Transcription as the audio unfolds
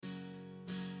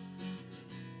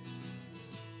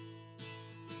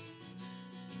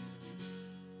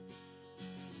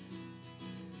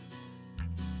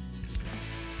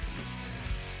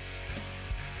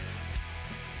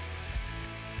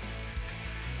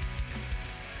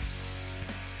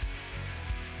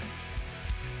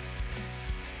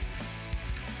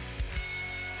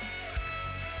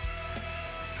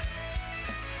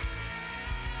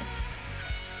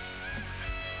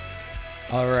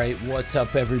All right, what's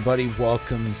up, everybody?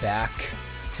 Welcome back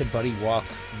to Buddy Walk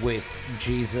with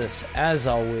Jesus. As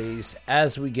always,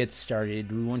 as we get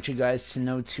started, we want you guys to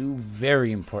know two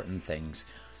very important things: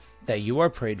 that you are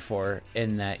prayed for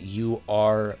and that you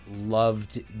are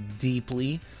loved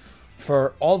deeply.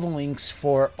 For all the links,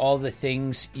 for all the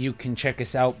things, you can check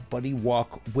us out,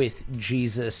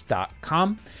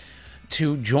 buddywalkwithjesus.com.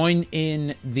 To join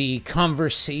in the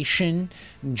conversation,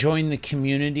 join the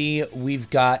community. We've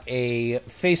got a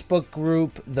Facebook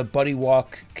group, the Buddy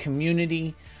Walk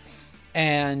Community.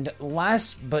 And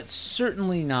last but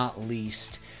certainly not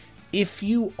least, if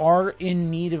you are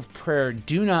in need of prayer,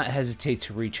 do not hesitate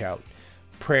to reach out.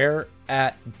 Prayer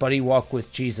at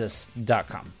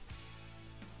buddywalkwithjesus.com.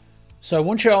 So I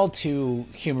want you all to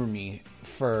humor me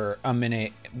for a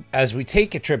minute as we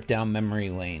take a trip down memory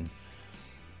lane.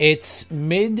 It's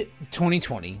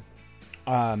mid-2020.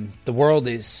 The world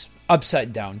is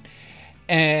upside down.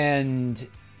 And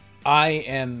I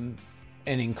am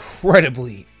an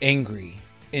incredibly angry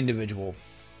individual.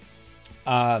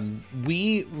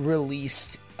 We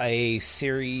released a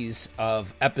series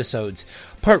of episodes.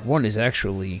 Part 1 is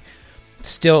actually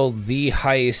still the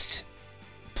highest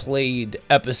played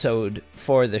episode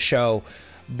for the show.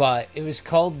 But it was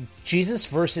called Jesus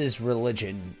versus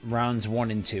Religion, rounds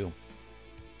 1 and 2.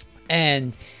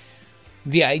 And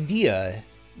the idea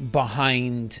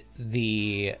behind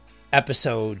the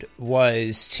episode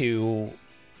was to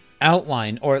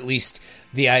outline, or at least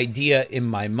the idea in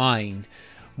my mind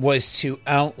was to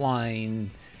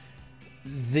outline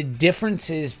the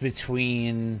differences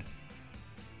between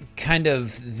kind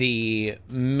of the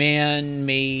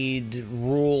man-made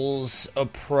rules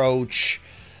approach,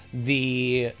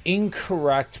 the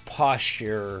incorrect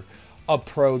posture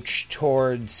approach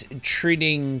towards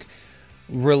treating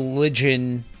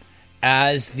religion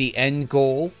as the end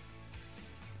goal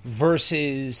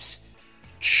versus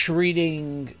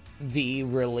treating the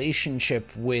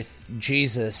relationship with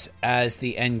Jesus as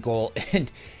the end goal.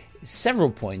 And several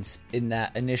points in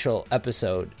that initial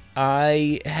episode,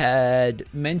 I had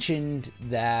mentioned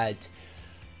that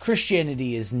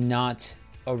Christianity is not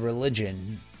a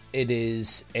religion, it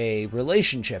is a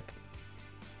relationship.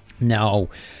 Now,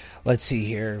 let's see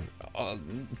here.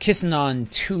 Kissing on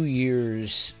 2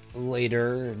 years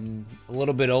later and a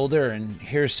little bit older, and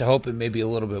here's to hope it may be a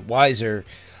little bit wiser,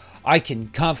 I can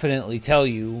confidently tell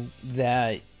you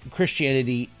that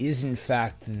Christianity is in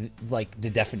fact like the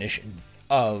definition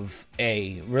of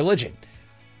a religion.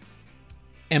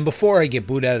 And before I get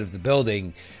booed out of the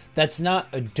building, that's not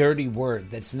a dirty word.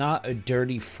 That's not a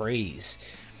dirty phrase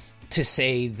to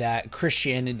say that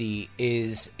Christianity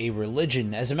is a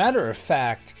religion. As a matter of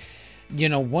fact, you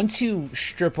know, once you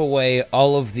strip away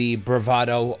all of the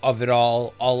bravado of it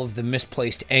all of the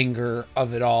misplaced anger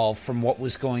of it all from what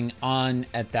was going on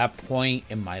at that point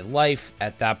in my life,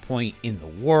 at that point in the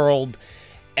world,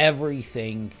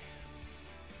 everything,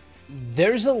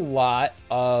 there's a lot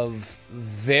of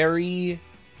very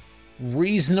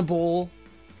reasonable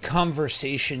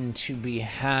conversation to be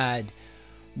had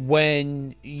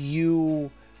when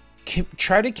you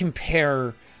try to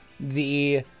compare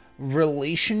the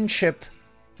relationship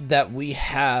that we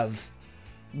have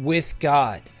with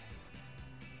God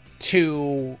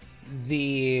to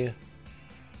the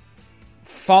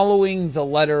following the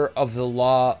letter of the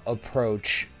law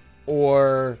approach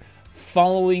or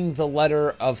following the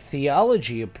letter of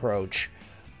theology approach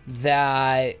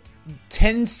that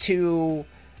tends to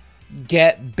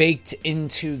get baked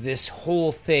into this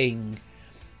whole thing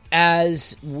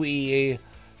as we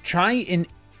try and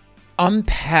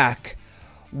unpack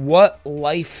what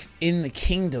life in the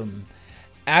kingdom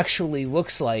actually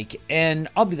looks like. And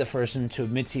I'll be the first one to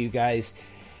admit to you guys,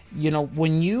 you know,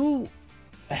 when you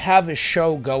have a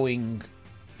show going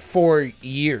for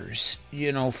years,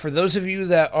 you know, for those of you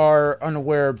that are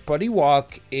unaware, Buddy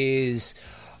Walk is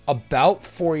about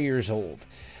 4 years old,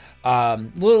 a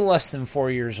little less than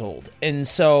 4 years old. And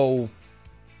so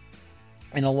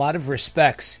in a lot of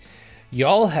respects,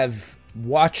 y'all have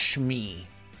watched me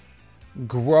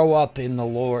grow up in the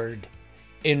Lord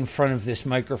in front of this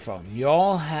microphone.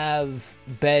 Y'all have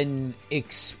been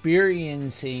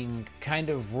experiencing kind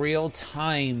of real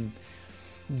time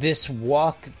this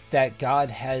walk that God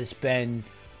has been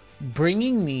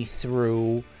bringing me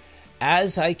through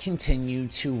as I continue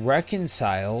to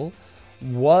reconcile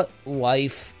what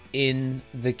life in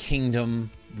the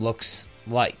kingdom looks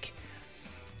like.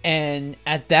 And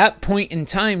at that point in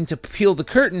time, to peel the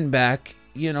curtain back,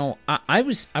 you know, I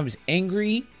was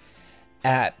angry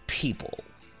at people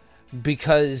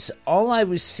because all I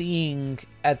was seeing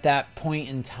at that point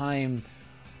in time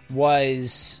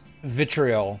was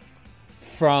vitriol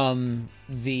from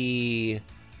the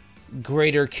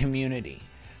greater community,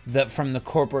 from the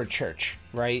corporate church,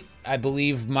 right? I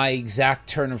believe my exact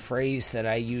turn of phrase that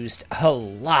I used a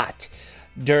lot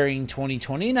during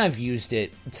 2020, and I've used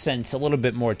it since a little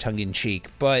bit more tongue-in-cheek,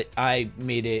 but I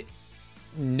made it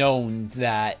known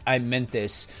that I meant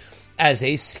this as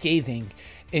a scathing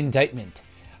indictment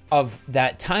of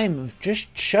that time of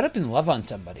just shut up and love on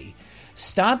somebody.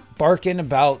 Stop barking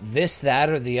about this, that,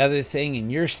 or the other thing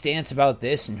and your stance about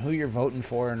this and who you're voting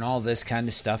for and all this kind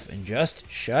of stuff, and just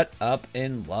shut up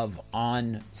and love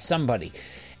on somebody.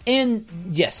 And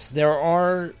yes, there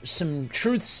are some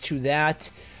truths to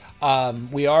that.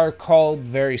 We are called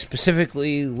very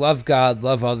specifically, love God,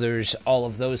 love others, all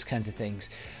of those kinds of things.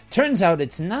 Turns out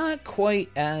it's not quite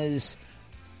as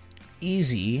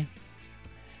easy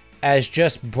as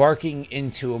just barking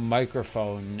into a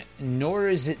microphone, nor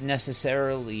is it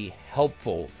necessarily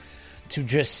helpful to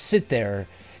just sit there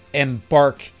and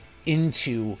bark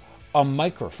into a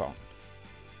microphone.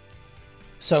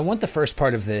 So I want the first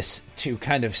part of this to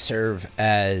kind of serve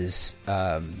as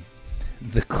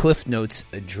the Cliff Notes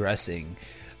addressing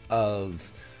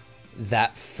of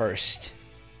that first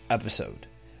episode,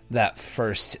 that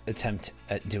first attempt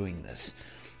at doing this,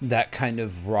 that kind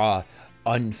of raw,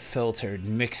 unfiltered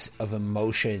mix of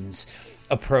emotions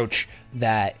approach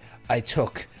that I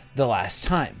took the last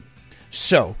time.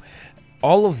 So,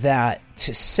 all of that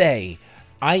to say,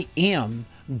 I am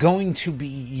going to be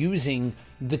using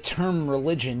the term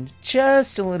religion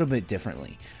just a little bit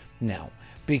differently now,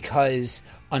 because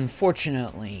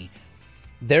unfortunately,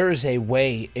 there is a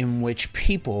way in which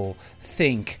people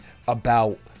think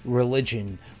about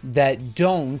religion that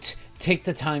don't take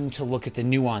the time to look at the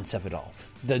nuance of it all.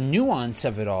 The nuance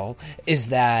of it all is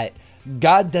that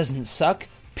God doesn't suck,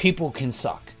 people can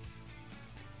suck.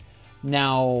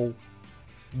 Now,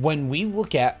 when we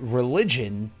look at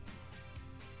religion,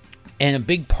 and a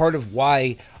big part of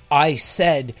why I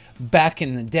said back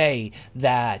in the day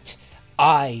that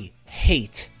I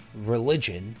hate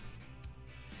religion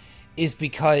is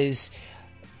because,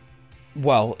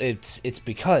 well, it's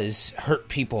because hurt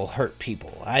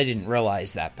people. I didn't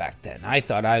realize that back then. I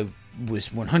thought I was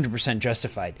 100%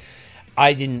 justified.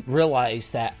 I didn't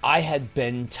realize that I had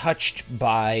been touched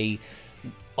by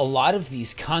a lot of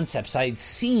these concepts. I had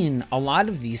seen a lot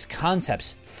of these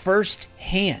concepts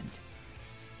firsthand.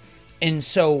 And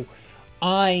so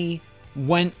I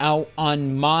went out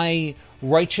on my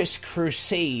righteous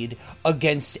crusade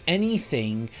against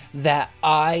anything that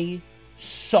I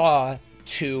saw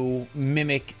to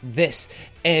mimic this.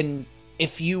 And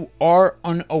if you are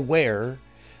unaware,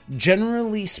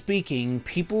 generally speaking,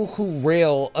 people who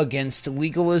rail against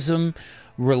legalism,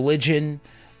 religion,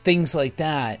 things like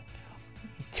that,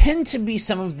 tend to be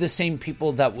some of the same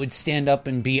people that would stand up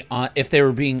and be, if they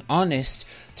were being honest,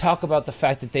 talk about the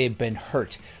fact that they have been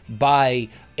hurt by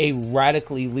a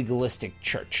radically legalistic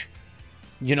church.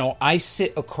 You know, I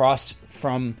sit across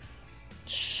from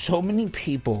so many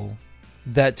people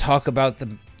that talk about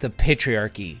the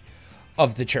patriarchy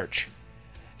of the church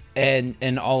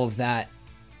and all of that.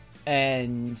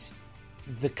 And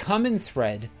the common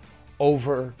thread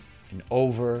over and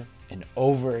over and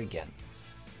over again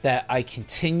that I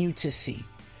continue to see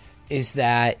is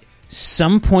that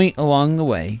some point along the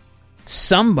way,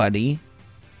 somebody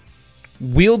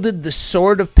wielded the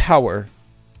sword of power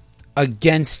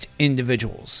against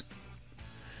individuals,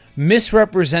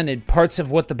 misrepresented parts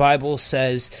of what the Bible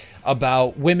says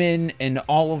about women and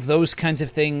all of those kinds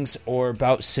of things, or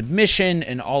about submission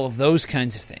and all of those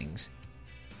kinds of things,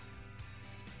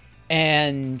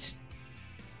 and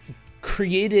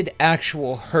created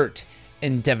actual hurt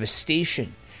and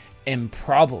devastation and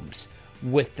problems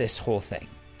with this whole thing.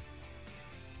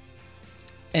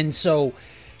 And so,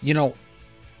 you know,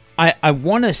 I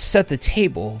want to set the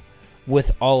table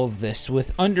with all of this,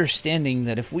 with understanding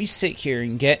that if we sit here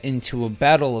and get into a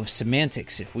battle of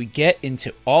semantics, if we get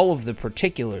into all of the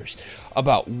particulars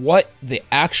about what the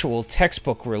actual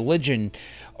textbook religion,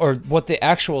 or what the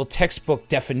actual textbook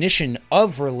definition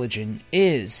of religion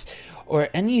is, or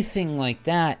anything like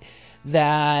that,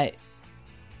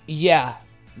 yeah,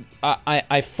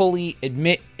 I fully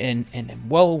admit and am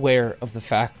well aware of the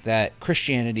fact that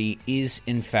Christianity is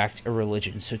in fact a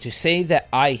religion. So to say that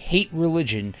I hate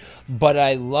religion but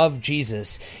I love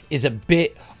Jesus is a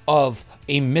bit of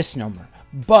a misnomer.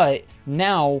 But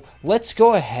now let's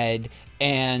go ahead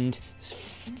and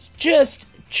just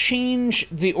change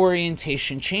the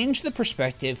orientation, change the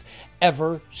perspective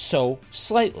ever so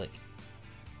slightly.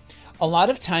 A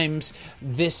lot of times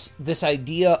this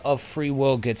idea of free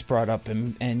will gets brought up,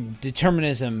 and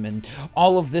determinism and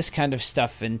all of this kind of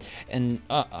stuff, and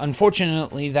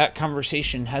unfortunately that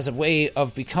conversation has a way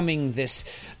of becoming this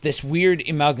weird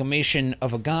amalgamation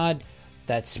of a God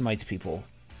that smites people,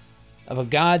 of a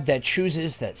God that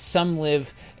chooses that some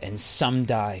live and some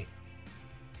die.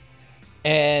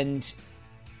 And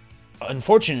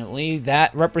unfortunately,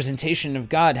 that representation of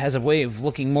God has a way of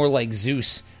looking more like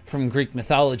Zeus from Greek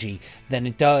mythology than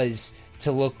it does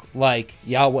to look like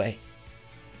Yahweh.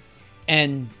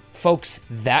 And folks,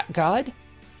 that God,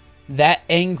 that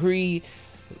angry,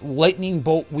 lightning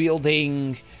bolt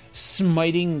wielding,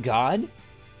 smiting God,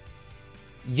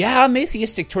 yeah, I'm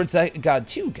atheistic towards that God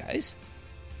too, guys.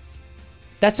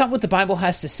 That's not what the Bible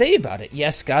has to say about it.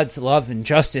 Yes, God's love and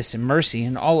justice and mercy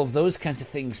and all of those kinds of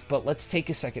things, but let's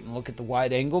take a second and look at the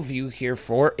wide-angle view here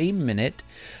for a minute,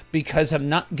 because I'm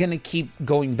not going to keep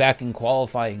going back and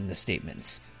qualifying the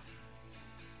statements.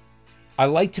 I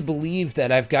like to believe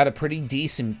that I've got a pretty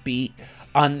decent beat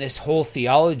on this whole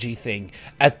theology thing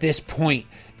at this point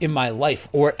in my life,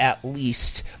 or at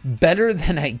least better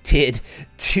than I did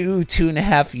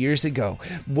 2.5 years ago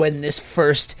when this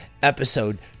first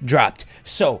episode dropped.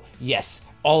 So yes,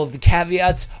 all of the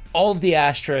caveats, all of the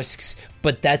asterisks,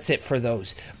 but that's it for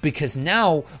those, because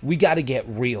now we got to get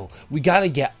real. We got to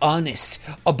get honest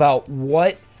about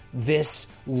what this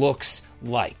looks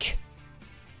like.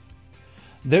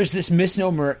 There's this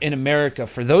misnomer in America.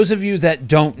 For those of you that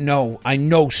don't know, I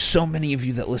know so many of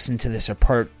you that listen to this are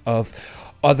part of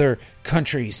other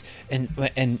countries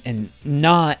and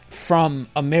not from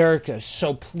America.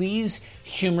 So please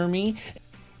humor me.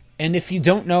 And if you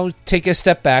don't know, take a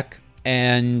step back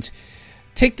and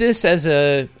take this as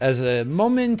a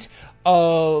moment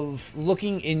of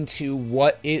looking into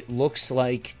what it looks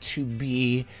like to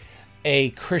be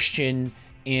a Christian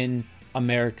in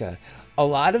America. A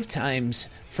lot of times,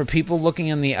 for people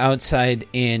looking on the outside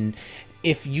in,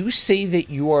 if you say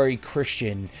that you are a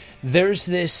Christian, there's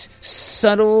this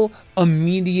subtle,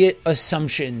 immediate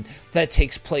assumption that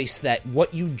takes place that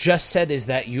what you just said is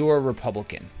that you're a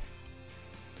Republican.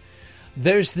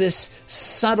 There's this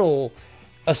subtle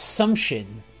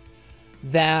assumption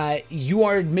that you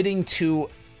are admitting to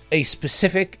a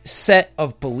specific set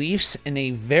of beliefs and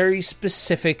a very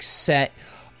specific set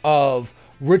of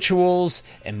rituals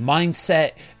and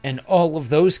mindset and all of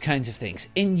those kinds of things.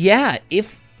 And yeah,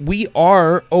 if we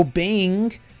are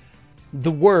obeying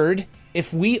the word,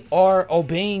 if we are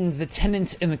obeying the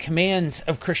tenets and the commands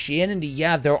of Christianity,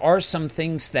 yeah, there are some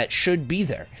things that should be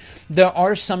there. There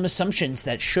are some assumptions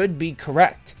that should be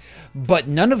correct, but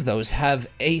none of those have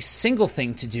a single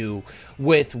thing to do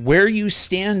with where you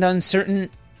stand on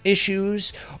certain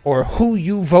issues or who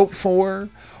you vote for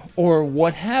or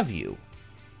what have you.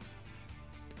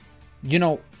 You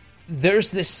know, there's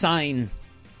this sign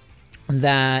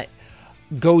that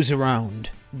goes around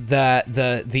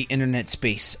the internet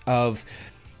space of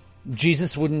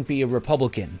Jesus wouldn't be a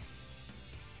Republican,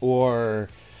 or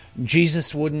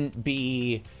Jesus wouldn't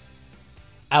be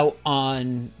out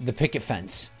on the picket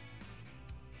fence.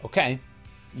 Okay,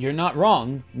 you're not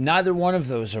wrong. Neither one of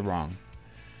those are wrong.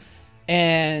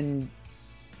 And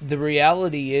the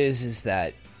reality is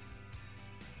that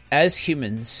as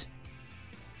humans,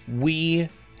 we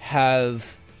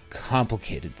have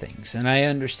complicated things. And I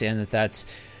understand that that's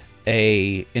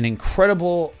an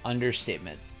incredible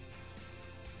understatement.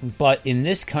 But in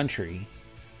this country,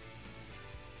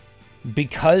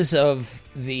 because of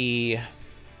the,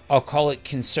 I'll call it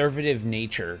conservative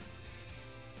nature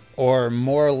or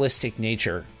moralistic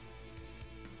nature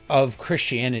of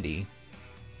Christianity,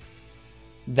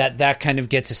 that kind of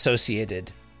gets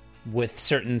associated with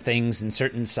certain things and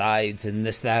certain sides and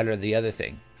this, that, or the other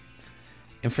thing.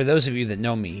 And for those of you that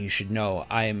know me, you should know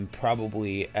I am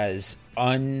probably as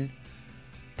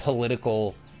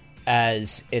unpolitical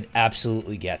as it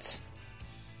absolutely gets.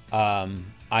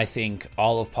 I think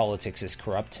all of politics is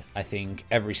corrupt. I think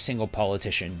every single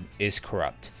politician is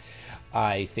corrupt.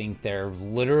 I think they're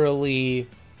literally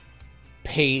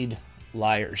paid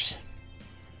liars.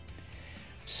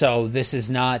 So this is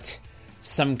not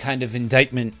some kind of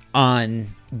indictment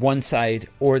on one side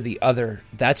or the other.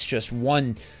 That's just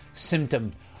one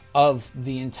symptom of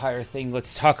the entire thing.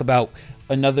 Let's talk about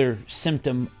another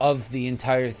symptom of the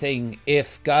entire thing.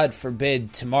 If, God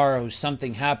forbid, tomorrow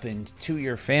something happened to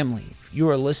your family, if you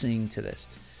are listening to this,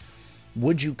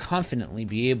 would you confidently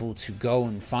be able to go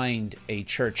and find a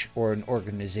church or an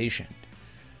organization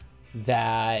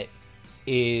that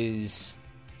is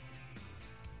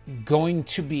going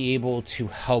to be able to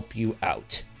help you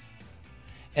out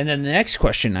And then the next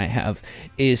question I have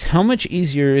is, how much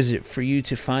easier is it for you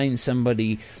to find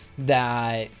somebody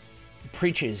that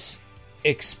preaches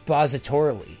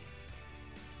expositorily,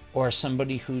 or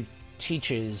somebody who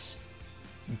teaches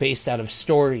based out of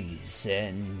stories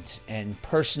and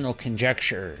personal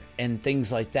conjecture and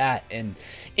things like that? And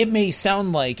it may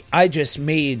sound like I just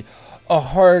made a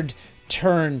hard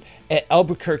turn at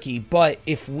Albuquerque, but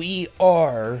if we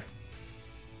are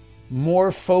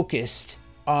more focused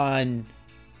on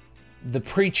the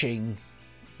preaching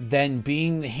than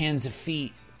being the hands and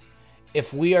feet,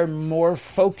 if we are more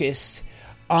focused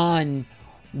on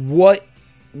what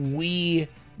we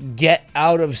get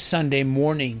out of Sunday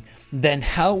morning than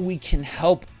how we can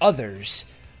help others,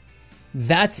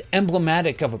 that's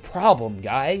emblematic of a problem,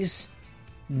 guys.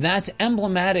 That's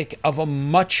emblematic of a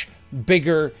much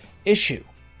bigger issue.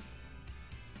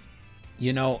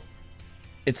 You know,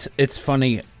 it's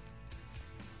funny.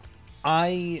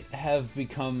 I have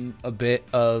become a bit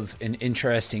of an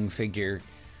interesting figure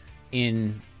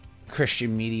in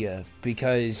Christian media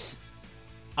because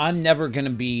I'm never going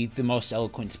to be the most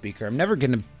eloquent speaker. I'm never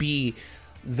going to be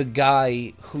the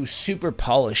guy who's super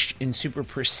polished and super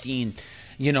pristine.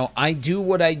 You know, I do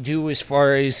what I do as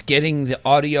far as getting the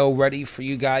audio ready for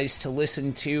you guys to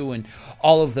listen to and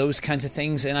all of those kinds of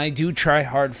things. And I do try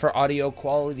hard for audio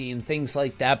quality and things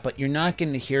like that, but you're not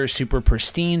going to hear super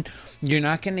pristine. You're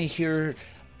not going to hear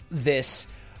this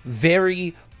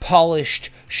very polished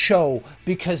show,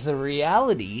 because the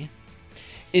reality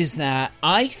is that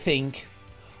I think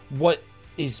what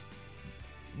is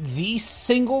the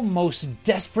single most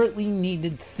desperately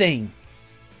needed thing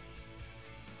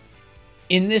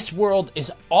in this world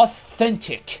is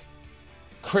authentic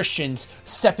Christians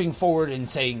stepping forward and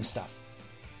saying stuff.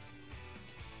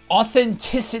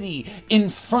 Authenticity in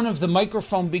front of the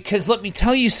microphone, because let me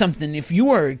tell you something, if you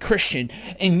are a Christian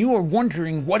and you are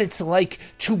wondering what it's like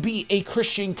to be a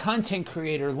Christian content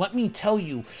creator, let me tell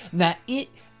you that it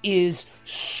is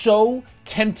so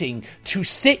tempting to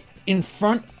sit in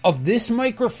front of this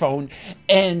microphone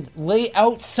and lay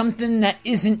out something that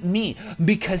isn't me,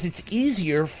 because it's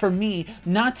easier for me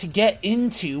not to get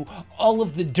into all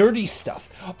of the dirty stuff,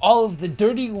 all of the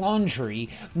dirty laundry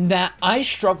that I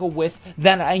struggle with,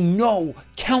 that I know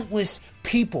countless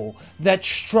people that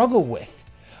struggle with,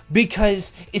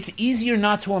 because it's easier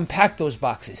not to unpack those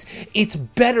boxes. It's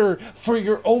better for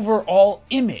your overall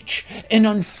image. And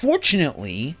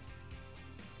unfortunately,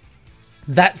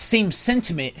 that same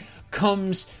sentiment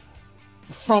comes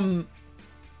from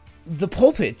the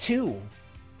pulpit too.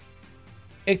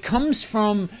 It comes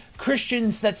from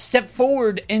Christians that step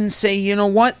forward and say, you know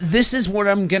what, this is what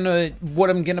I'm gonna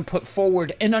put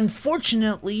forward. And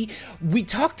unfortunately, we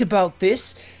talked about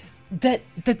this, that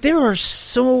there are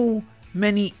so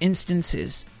many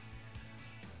instances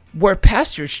where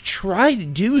pastors try to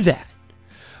do that,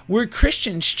 where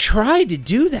Christians try to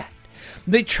do that.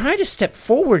 They try to step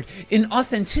forward in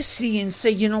authenticity and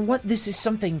say, you know what, this is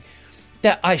something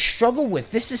that I struggle with.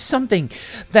 This is something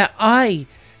that I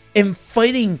am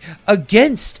fighting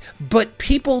against. But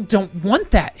people don't want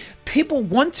that. People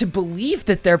want to believe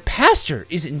that their pastor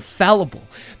is infallible.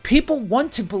 People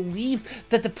want to believe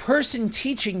that the person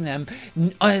teaching them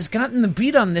has gotten the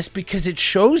beat on this, because it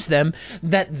shows them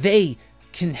that they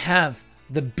can have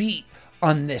the beat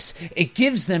on this. It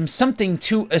gives them something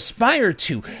to aspire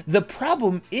to. The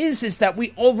problem is that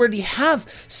we already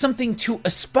have something to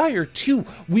aspire to.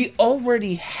 We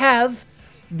already have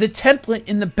the template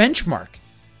in the benchmark.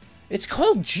 It's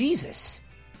called Jesus.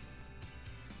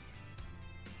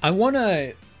 I want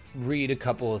to read a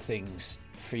couple of things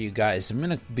for you guys. I'm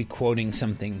going to be quoting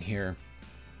something here.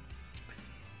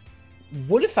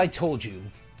 What if I told you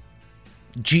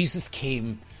Jesus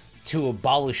came to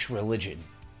abolish religion?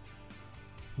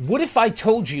 What if I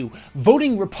told you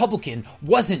voting Republican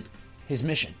wasn't his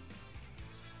mission?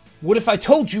 What if I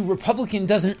told you Republican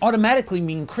doesn't automatically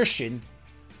mean Christian,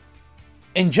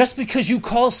 and just because you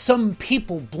call some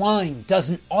people blind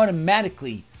doesn't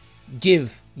automatically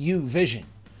give you vision?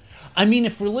 I mean,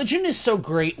 if religion is so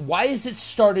great, why has it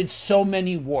started so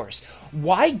many wars?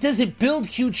 Why does it build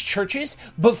huge churches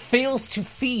but fails to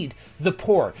feed the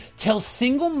poor? Tell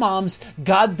single moms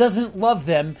God doesn't love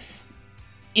them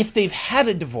if they've had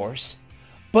a divorce,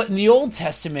 but in the Old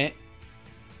Testament,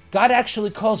 God actually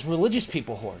calls religious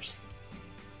people whores.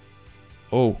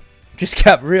 Oh, just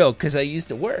got real because I used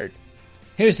the word.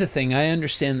 Here's the thing, I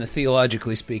understand that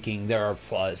theologically speaking, there are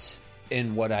flaws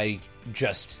in what I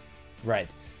just read.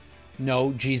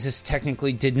 No, Jesus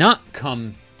technically did not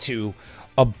come to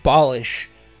abolish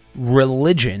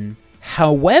religion.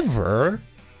 However,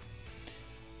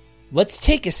 let's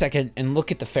take a second and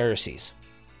look at the Pharisees.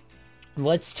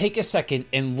 let's take a second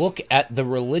and look at the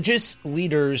religious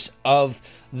leaders of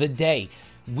the day.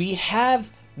 We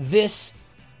have this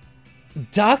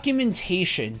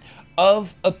documentation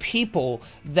of a people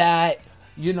that,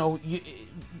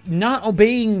 not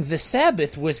obeying the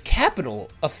Sabbath was capital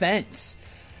offense.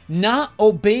 Not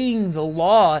obeying the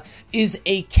law is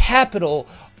a capital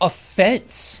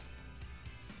offense.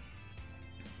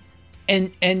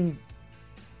 And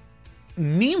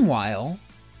meanwhile,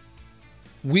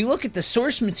 we look at the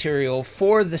source material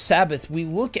for the Sabbath. We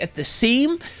look at the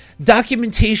same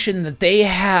documentation that they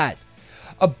had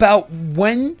about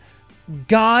when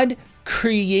God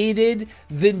created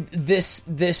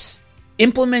this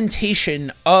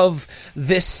implementation of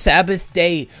this Sabbath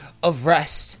day of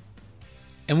rest.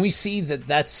 And we see that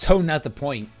that's so not the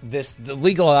point. The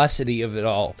legaliosity of it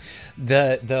all,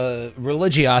 the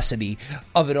religiosity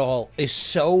of it all is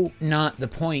so not the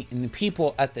point. And the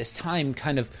people at this time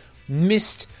kind of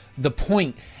missed the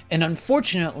point. And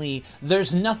unfortunately,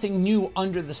 there's nothing new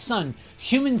under the sun.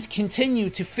 Humans continue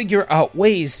to figure out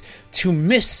ways to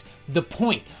miss the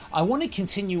point. I want to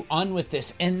continue on with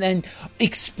this and then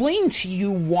explain to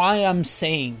you why I'm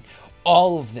saying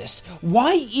all of this.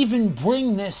 Why even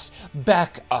bring this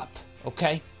back up,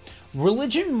 okay?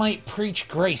 Religion might preach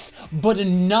grace, but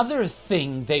another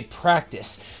thing they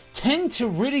practice tend to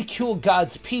ridicule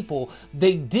God's people.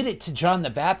 They did it to John the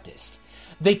Baptist.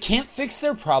 They can't fix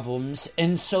their problems,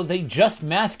 and so they just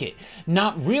mask it,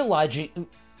 not realizing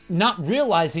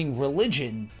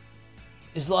religion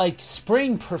is like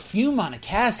spraying perfume on a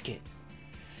casket.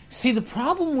 See, the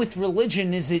problem with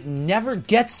religion is it never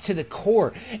gets to the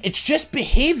core. It's just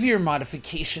behavior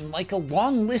modification, like a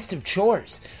long list of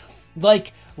chores.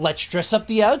 Like, let's dress up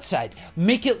the outside,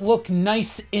 make it look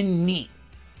nice and neat.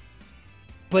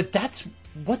 But that's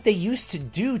what they used to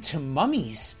do to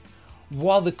mummies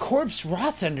while the corpse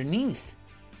rots underneath.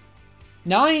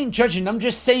 Now, I ain't judging, I'm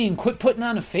just saying quit putting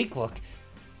on a fake look.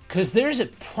 Because there's a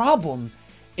problem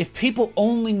if people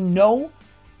only know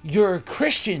you're a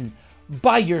Christian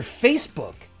by your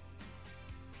Facebook.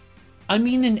 I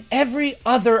mean, in every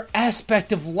other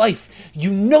aspect of life,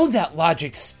 you know that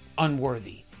logic's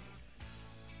unworthy.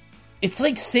 It's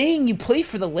like saying you play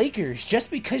for the Lakers just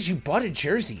because you bought a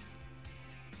jersey.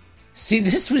 See,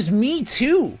 this was me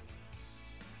too.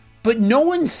 But no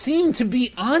one seemed to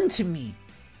be on to me.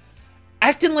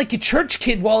 Acting like a church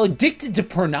kid while addicted to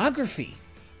pornography.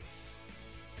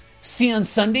 See, on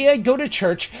Sunday I'd go to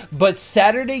church, but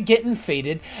Saturday getting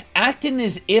faded, acting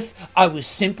as if I was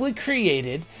simply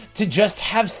created to just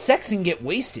have sex and get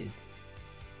wasted.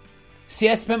 See,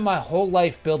 I spent my whole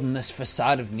life building this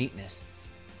facade of neatness.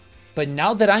 But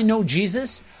now that I know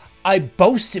Jesus, I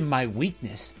boast in my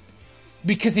weakness.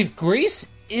 Because if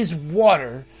grace is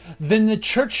water, then the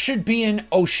church should be an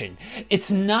ocean.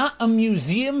 It's not a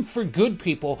museum for good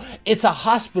people, it's a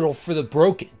hospital for the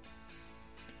broken.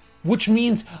 Which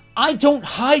means I don't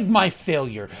hide my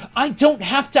failure. I don't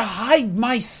have to hide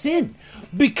my sin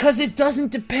because it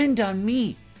doesn't depend on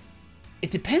me. It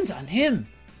depends on Him.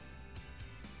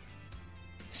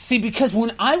 See, because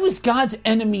when I was God's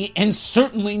enemy and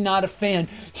certainly not a fan,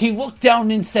 He looked down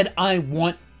and said, I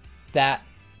want that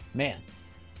man.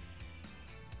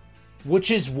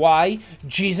 Which is why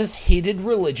Jesus hated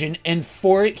religion, and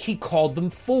for it He called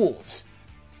them fools.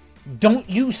 Don't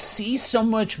you see so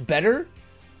much better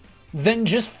than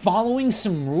just following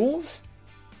some rules?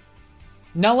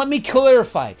 Now let me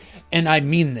clarify, and I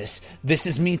mean this. This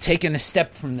is me taking a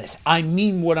step from this. I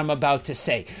mean what I'm about to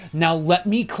say. Now let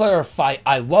me clarify.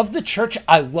 I love the church,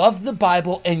 I love the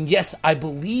Bible, and yes, I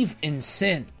believe in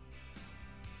sin.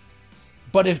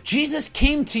 But if Jesus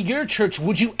came to your church,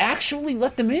 would you actually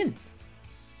let them in?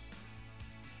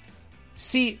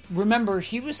 See, remember,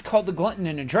 He was called a glutton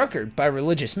and a drunkard by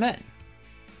religious men.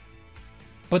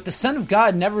 But the Son of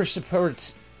God never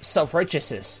supports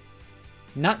self-righteousness.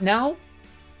 Not now,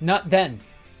 not then.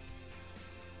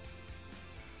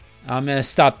 I'm going to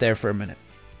stop there for a minute.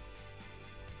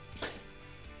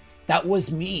 That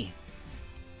was me.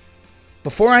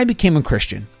 Before I became a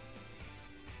Christian,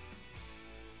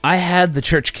 I had the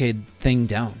church kid thing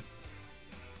down.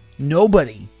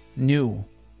 Nobody knew.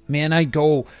 Man, I'd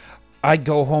go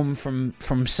home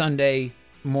from Sunday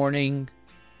morning.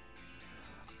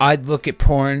 I'd look at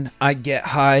porn. I'd get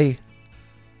high.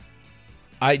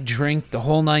 I'd drink the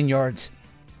whole 9 yards.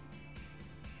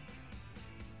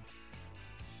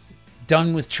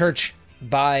 Done with church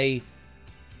by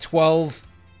 12.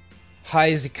 High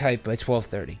as a kite by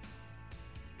 12:30.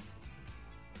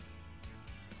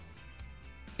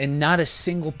 and not a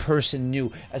single person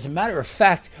knew. As a matter of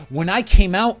fact, when I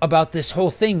came out about this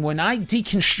whole thing, when I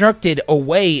deconstructed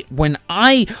away, when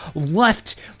I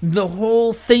left the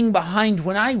whole thing behind,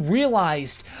 when I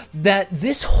realized that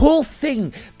this whole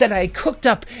thing that I cooked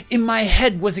up in my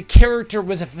head was a character,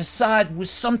 was a facade, was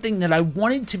something that I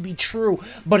wanted to be true,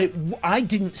 but I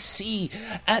didn't see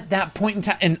at that point in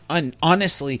time. And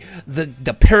honestly,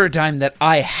 the paradigm that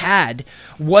I had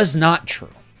was not true.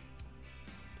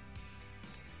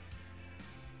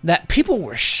 That people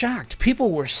were shocked. People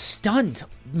were stunned.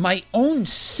 My own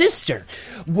sister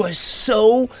was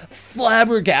so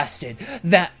flabbergasted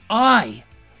that I,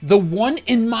 the one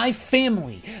in my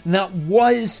family that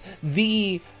was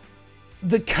the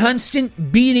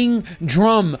constant beating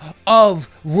drum of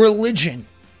religion,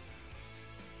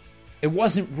 it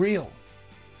wasn't real.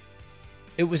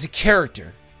 It was a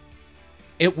character.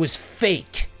 It was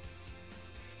fake.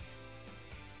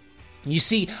 You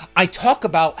see, I talk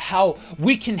about how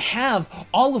we can have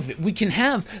all of it. We can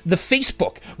have the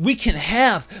Facebook. We can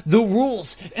have the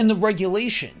rules and the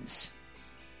regulations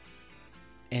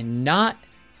and not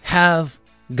have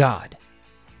God.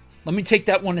 Let me take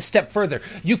that one a step further.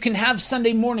 You can have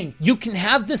Sunday morning. You can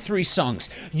have the 3 songs.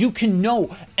 You can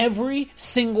know every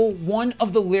single one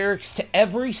of the lyrics to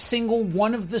every single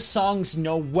one of the songs,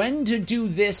 know when to do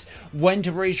this, when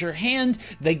to raise your hand.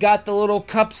 They got the little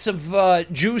cups of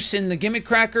juice in the gimmick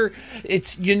cracker.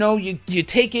 It's, you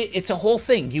take it. It's a whole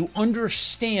thing. You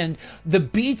understand the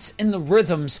beats and the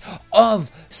rhythms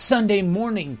of Sunday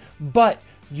morning, but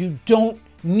you don't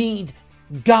need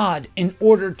God in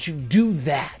order to do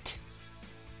that.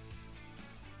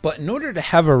 But in order to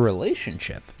have a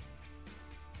relationship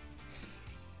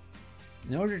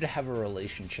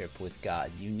with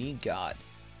God, you need God.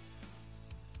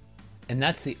 And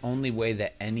that's the only way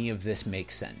that any of this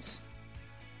makes sense.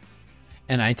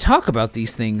 And I talk about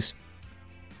these things,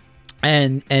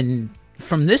 and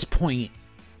from this point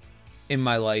in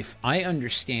my life, I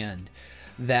understand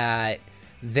that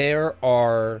there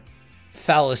are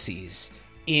fallacies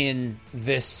in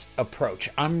this approach.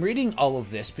 I'm reading all of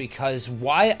this because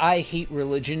why I hate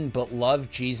religion but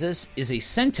love Jesus is a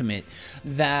sentiment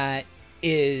that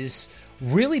is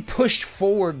really pushed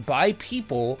forward by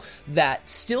people that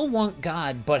still want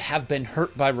God but have been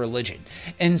hurt by religion.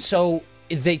 And so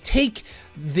they take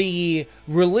the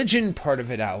religion part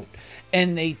of it out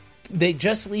and they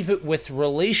just leave it with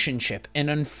relationship. And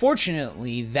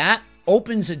unfortunately, that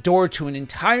opens a door to an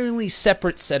entirely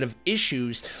separate set of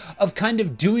issues of kind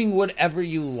of doing whatever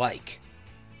you like.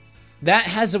 That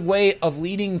has a way of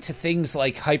leading to things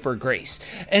like hyper grace.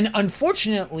 And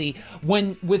unfortunately,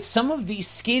 with some of these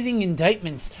scathing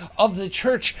indictments of the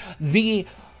church, the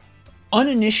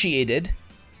uninitiated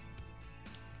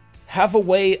have a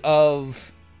way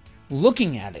of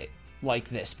looking at it like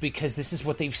this because this is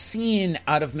what they've seen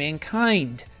out of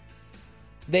mankind.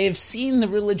 They have seen the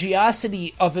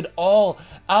religiosity of it all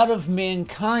out of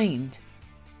mankind.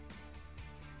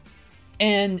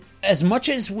 And as much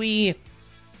as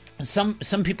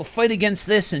some people fight against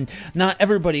this, and not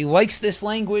everybody likes this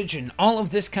language and all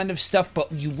of this kind of stuff,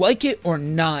 but you like it or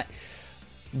not,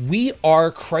 we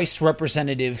are Christ's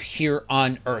representative here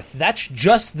on earth. That's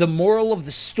just the moral of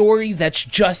the story. That's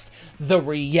just the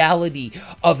reality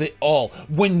of it all.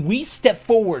 When we step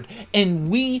forward and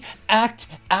we act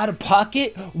out of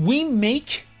pocket, we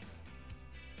make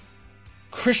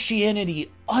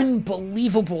Christianity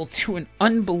unbelievable to an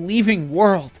unbelieving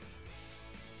world.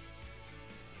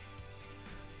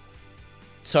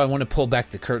 So I want to pull back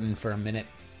the curtain for a minute.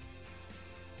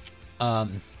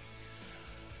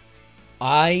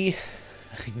 I'm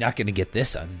not going to get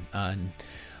this on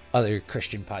other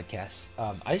Christian podcasts.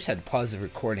 I just had to pause the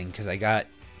recording because I got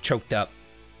choked up.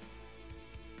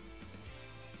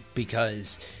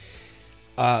 Because,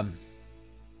 man,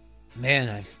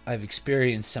 I've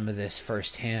experienced some of this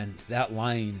firsthand. That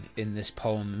line in this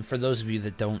poem, and for those of you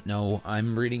that don't know,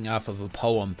 I'm reading off of a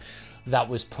poem that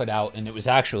was put out, and it was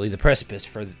actually the precipice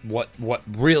for what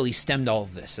really stemmed all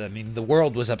of this. I mean, the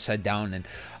world was upside down, and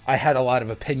I had a lot of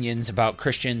opinions about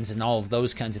Christians and all of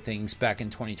those kinds of things back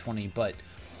in 2020, but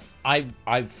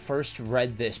I first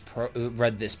read this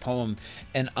poem,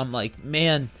 and I'm like,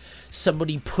 man,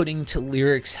 somebody putting to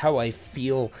lyrics how I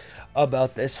feel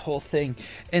about this whole thing.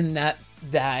 And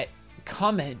that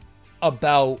comment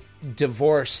about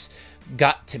divorce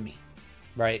got to me,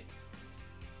 right?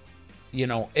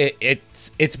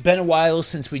 It's been a while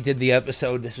since we did the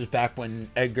episode. This was back when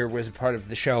Edgar was a part of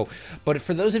the show. But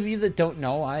for those of you that don't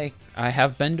know, I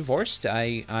have been divorced.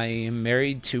 I am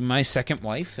married to my second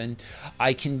wife, and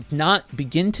I cannot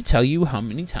begin to tell you how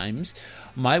many times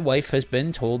my wife has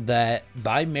been told that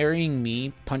by marrying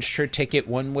me, punched her ticket,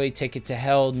 one-way ticket to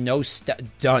hell,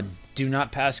 done. Do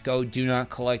not pass go, do not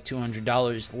collect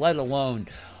 $200, let alone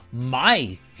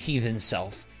my heathen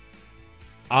self.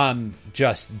 I'm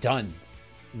just done.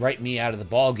 Write me out of the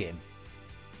ball game.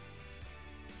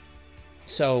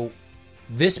 So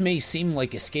this may seem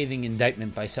like a scathing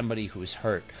indictment by somebody who is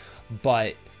hurt,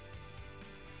 but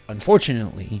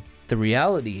unfortunately, the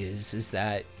reality is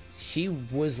that he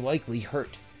was likely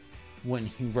hurt when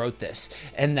he wrote this,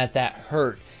 and that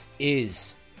hurt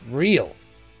is real.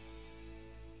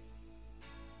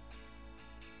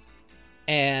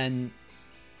 And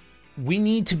we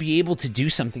need to be able to do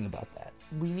something about that.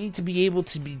 We need to be able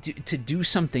to do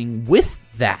something with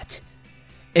that,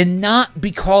 and not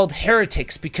be called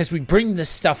heretics because we bring this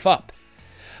stuff up,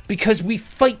 because we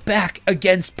fight back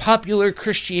against popular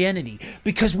Christianity,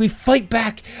 because we fight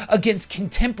back against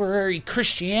contemporary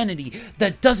Christianity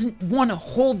that doesn't want to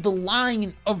hold the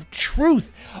line of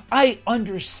truth. I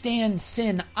understand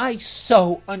sin. I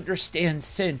so understand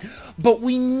sin, but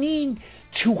we need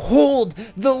to hold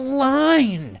the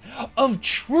line of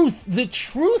truth, the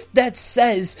truth that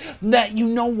says that, you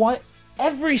know what,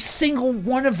 every single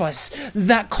one of us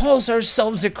that calls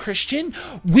ourselves a Christian,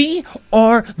 we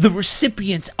are the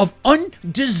recipients of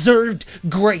undeserved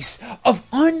grace, of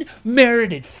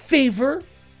unmerited favor.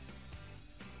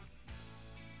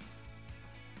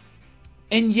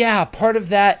 And yeah, part of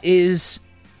that is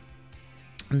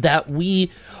that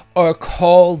we are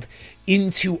called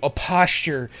into a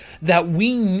posture that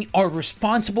we are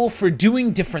responsible for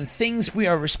doing different things. We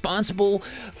are responsible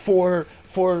for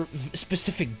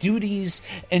specific duties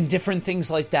and different things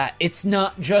like that. It's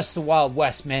not just the Wild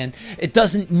West, man. It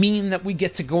doesn't mean that we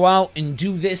get to go out and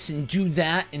do this and do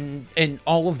that and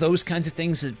all of those kinds of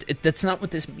things. That's not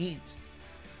what this means.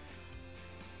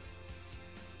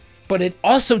 But it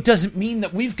also doesn't mean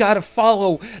that we've got to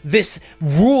follow this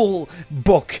rule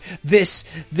book, this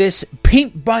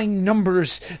paint by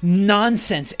numbers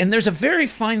nonsense. And there's a very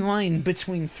fine line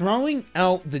between throwing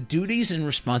out the duties and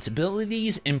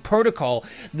responsibilities and protocol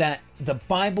that the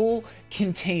Bible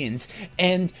contains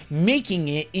and making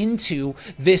it into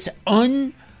this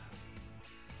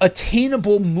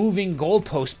unattainable moving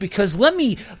goalpost. Because let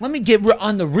me get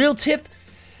on the real tip.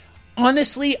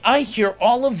 Honestly, I hear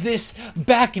all of this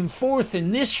back and forth,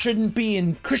 and this shouldn't be,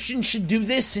 and Christians should do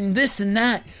this and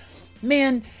that.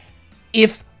 Man,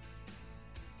 if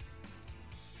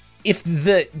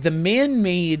the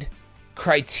man-made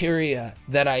criteria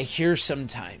that I hear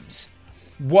sometimes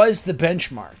was the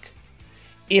benchmark,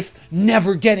 if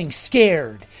never getting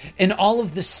scared and all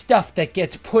of the stuff that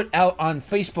gets put out on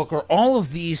Facebook, or all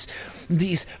of these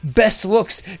best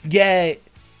looks get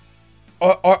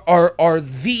are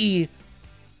the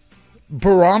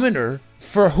barometer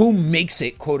for who makes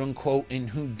it, quote unquote, and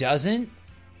who doesn't,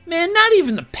 man, not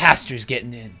even the pastor's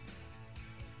getting in.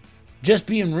 Just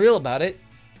being real about it.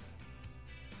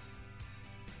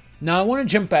 Now, I want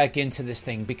to jump back into this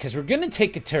thing because we're going to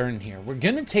take a turn here. We're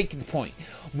going to take the point.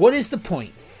 What is the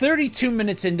point? 32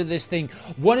 minutes into this thing,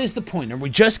 what is the point? Are we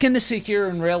just going to sit here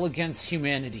and rail against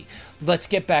humanity? Let's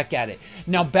get back at it.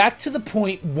 Now, back to the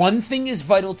point, one thing is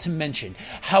vital to mention.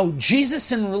 How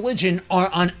Jesus and religion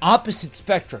are on opposite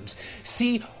spectrums.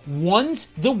 See, one's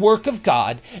the work of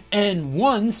God, and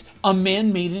one's a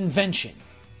man-made invention.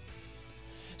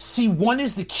 See, one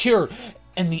is the cure,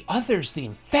 and the other's the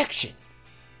infection.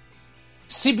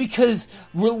 See, because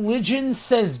religion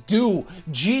says do,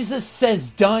 Jesus says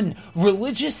done.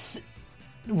 Religion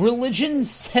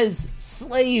says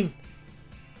slave,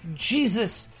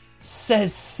 Jesus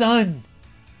says son.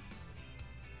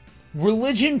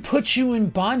 Religion puts you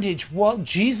in bondage while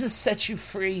Jesus sets you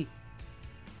free.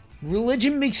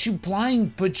 Religion makes you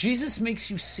blind, but Jesus makes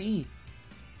you see.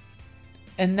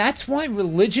 And that's why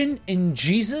religion and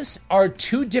Jesus are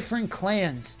two different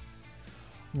clans.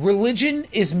 Religion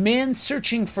is man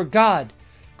searching for God.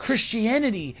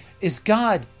 Christianity is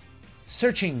God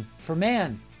searching for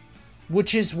man,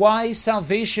 which is why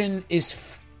salvation is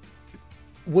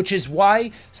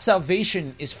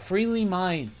freely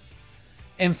mine,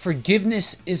 and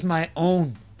forgiveness is my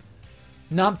own,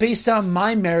 not based on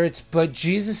my merits, but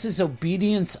Jesus'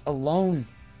 obedience alone,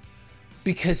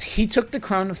 because he took the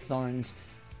crown of thorns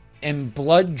and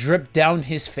blood dripped down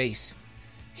his face.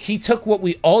 He took what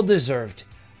we all deserved.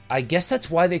 I guess that's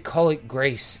why they call it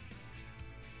grace.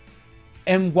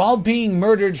 And while being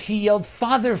murdered, he yelled,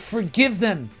 "Father, forgive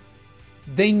them."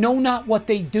 They know not what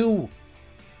they do.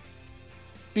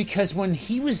 Because when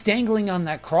he was dangling on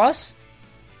that cross,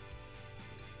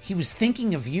 he was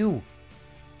thinking of you.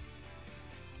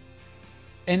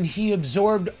 And he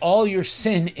absorbed all your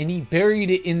sin and he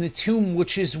buried it in the tomb,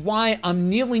 which is why I'm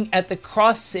kneeling at the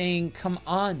cross saying, come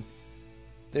on,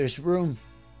 there's room.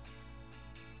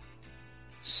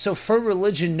 So for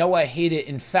religion, no, I hate it.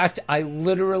 In fact, I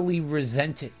literally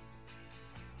resent it.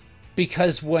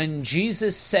 Because when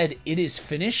Jesus said, it is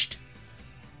finished,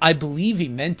 I believe he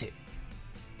meant it.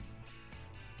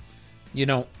 You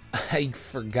know, I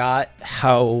forgot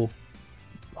how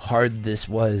hard this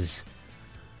was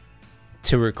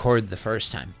to record the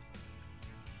first time.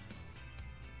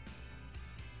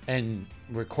 And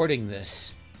recording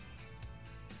this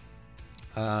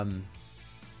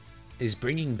is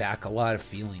bringing back a lot of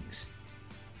feelings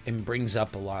and brings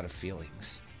up a lot of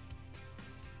feelings.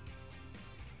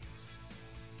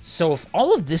 So if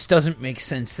all of this doesn't make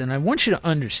sense, then I want you to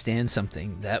understand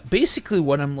something, that basically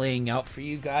what I'm laying out for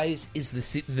you guys is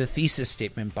the thesis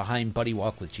statement behind Buddy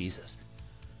Walk with Jesus.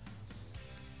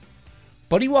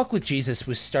 Buddy Walk with Jesus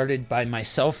was started by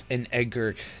myself and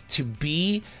Edgar to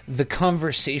be the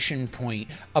conversation point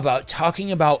about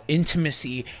talking about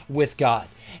intimacy with God.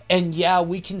 And yeah,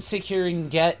 we can sit here and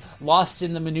get lost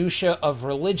in the minutia of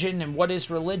religion and what is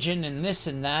religion and this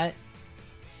and that.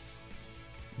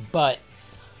 But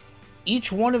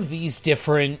each one of these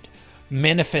different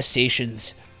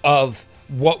manifestations of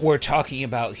what we're talking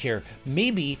about here,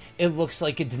 maybe it looks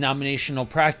like a denominational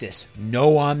practice.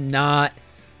 No, I'm not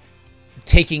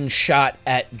taking shot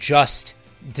at just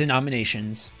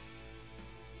denominations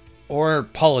or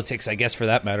politics, I guess, for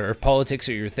that matter. If politics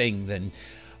are your thing, then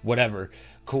whatever,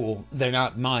 cool. They're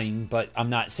not mine, but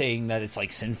I'm not saying that it's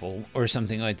like sinful or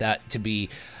something like that to be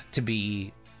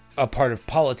a part of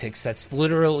politics. That's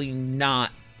literally not.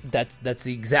 That's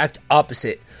the exact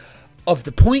opposite of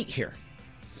the point here.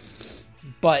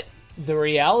 But the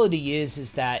reality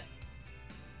is that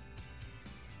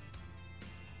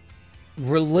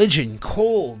religion,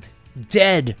 cold,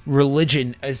 dead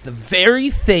religion, is the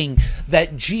very thing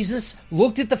that Jesus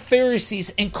looked at the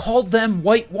Pharisees and called them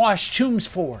whitewashed tombs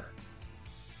for.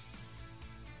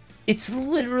 It's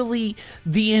literally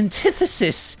the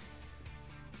antithesis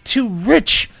to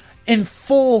rich and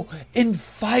full and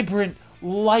vibrant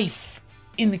life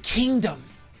in the kingdom.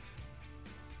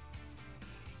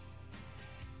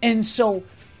 And so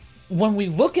when we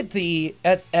look at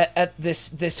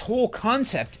this whole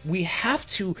concept, we have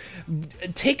to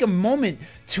take a moment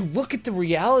to look at the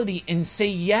reality and say,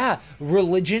 yeah,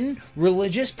 religion,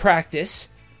 religious practice.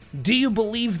 Do you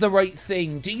believe the right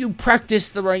thing? Do you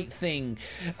practice the right thing?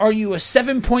 Are you a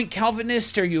 7-point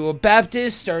Calvinist? Are you a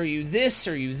Baptist? Are you this?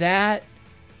 Are you that?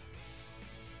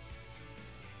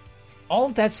 All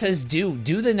of that says do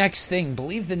the next thing,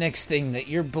 believe the next thing, that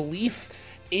your belief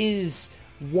is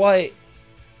what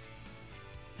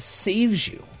saves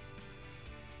you,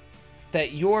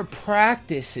 that your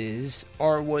practices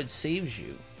are what saves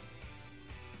you.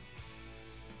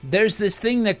 There's this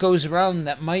thing that goes around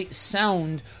that might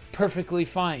sound perfectly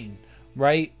fine,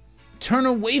 right? Turn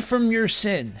away from your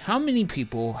sin. How many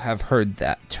people have heard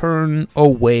that? Turn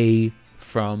away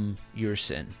from your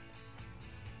sin.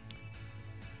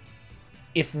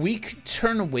 If we could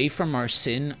turn away from our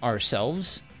sin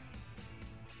ourselves,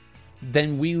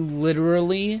 then we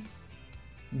literally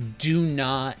do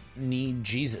not need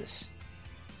Jesus.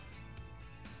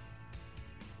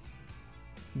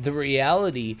 The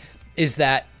reality is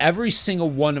that every single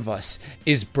one of us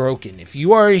is broken. If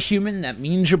you are a human, that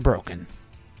means you're broken.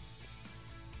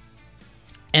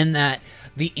 And that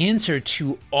the answer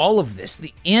to all of this,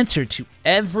 the answer to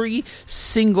every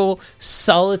single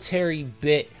solitary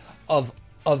bit of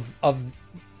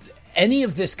any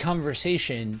of this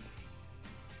conversation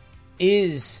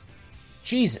is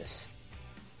Jesus.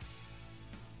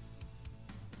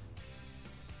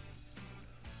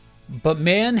 But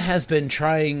man has been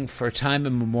trying for time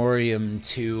immemorial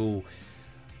to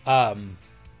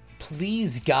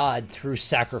please God through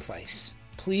sacrifice.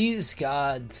 Please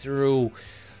God through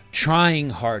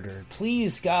trying harder.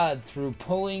 Please God through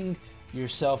pulling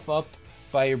yourself up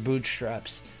by your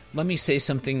bootstraps. Let me say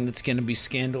something that's going to be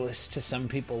scandalous to some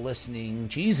people listening.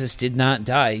 Jesus did not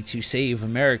die to save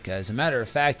America. As a matter of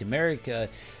fact, America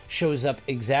shows up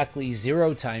exactly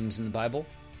 0 times in the Bible.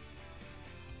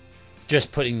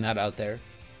 Just putting that out there.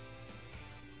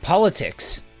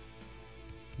 Politics,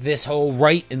 this whole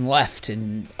right and left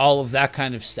and all of that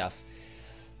kind of stuff,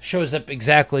 shows up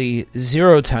exactly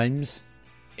 0 times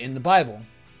in the Bible.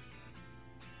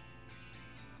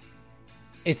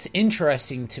 It's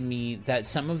interesting to me that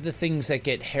some of the things that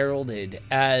get heralded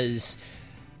as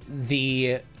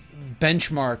the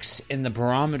benchmarks in the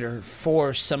barometer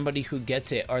for somebody who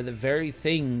gets it are the very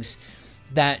things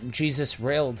that Jesus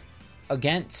railed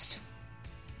against.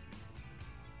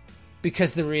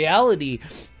 Because the reality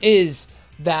is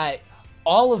that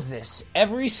all of this,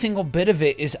 every single bit of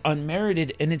it, is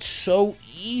unmerited, and it's so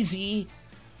easy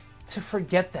to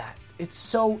forget that. It's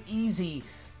so easy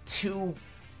to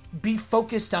be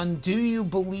focused on, do you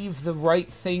believe the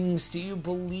right things? Do you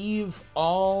believe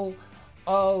all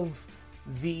of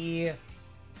the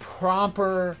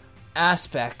proper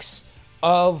aspects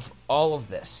of all of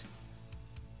this?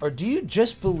 Or do you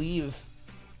just believe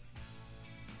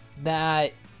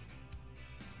that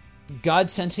God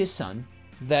sent his son,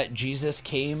 that Jesus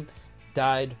came,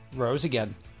 died, rose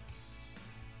again?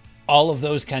 All of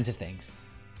those kinds of things.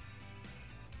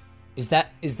 Is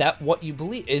that what you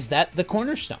believe? Is that the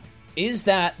cornerstone? Is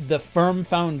that the firm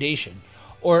foundation?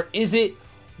 Or is it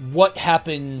what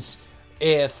happens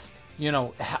if,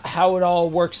 how it all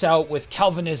works out with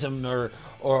Calvinism or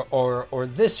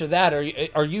this or that?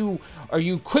 Are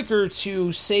you quicker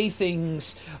to say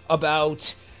things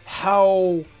about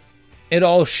how it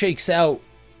all shakes out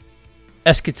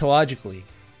eschatologically?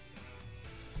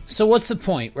 So what's the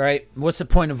point, right? What's the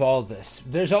point of all of this?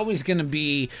 There's always going to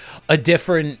be a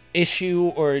different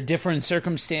issue or a different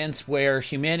circumstance where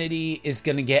humanity is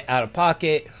going to get out of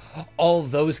pocket, all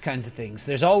of those kinds of things.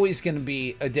 There's always going to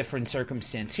be a different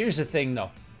circumstance. Here's the thing,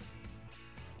 though.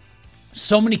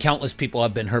 So many countless people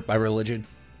have been hurt by religion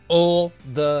all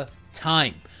the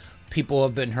time. People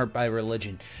have been hurt by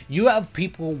religion. You have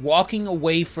people walking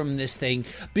away from this thing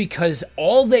because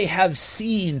all they have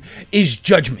seen is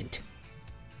judgment.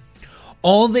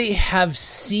 All they have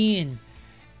seen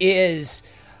is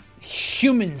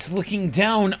humans looking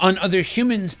down on other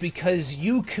humans because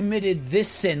you committed this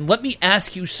sin. Let me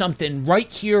ask you something right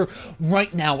here,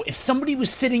 right now. If somebody was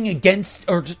sitting against,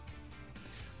 or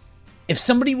if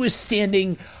somebody was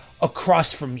standing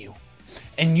across from you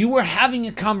and you were having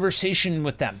a conversation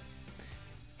with them,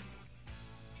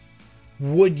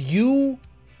 would you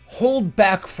hold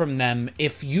back from them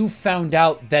if you found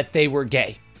out that they were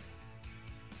gay?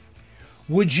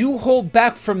 Would you hold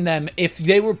back from them if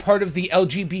they were part of the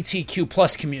LGBTQ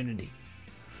plus community?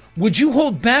 Would you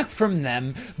hold back from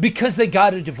them because they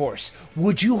got a divorce?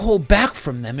 Would you hold back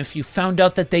from them if you found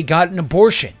out that they got an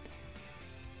abortion?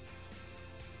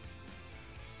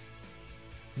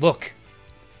 Look,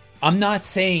 I'm not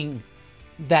saying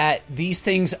that these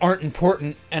things aren't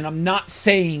important, and I'm not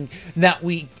saying that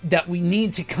we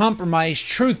need to compromise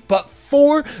truth, but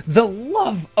for the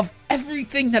love of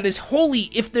everything that is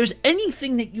holy, if there's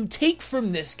anything that you take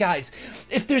from this, guys,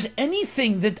 if there's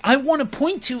anything that I want to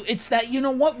point to, it's that, you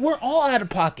know what, we're all out of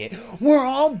pocket, we're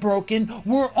all broken,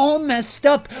 we're all messed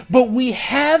up, but we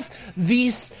have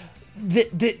this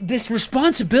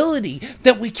responsibility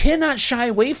that we cannot shy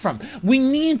away from. We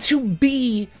need to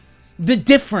be the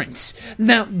difference.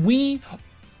 That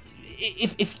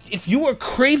if you are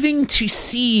craving to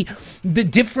see the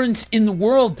difference in the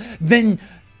world, then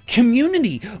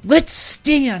community, let's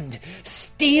stand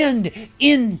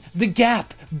in the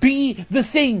gap, be the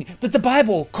thing that the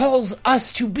Bible calls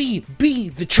us to be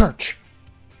the church.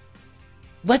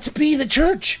 Let's be the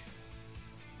church.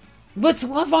 Let's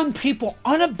love on people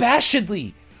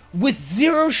unabashedly with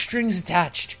zero strings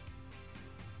attached.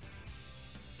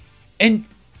 And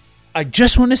I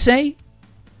just want to say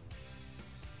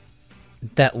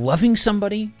that loving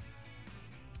somebody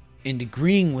and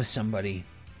agreeing with somebody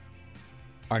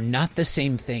are not the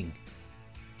same thing.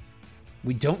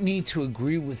 We don't need to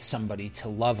agree with somebody to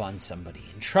love on somebody.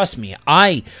 And trust me,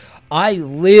 I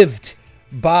lived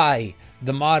by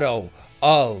the motto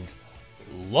of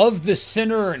love the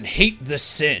sinner and hate the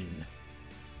sin.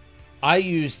 I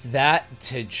used that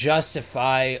to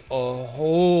justify a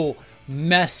whole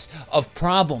mess of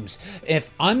problems.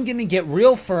 If I'm going to get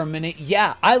real for a minute,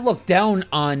 yeah, I look down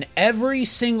on every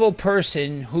single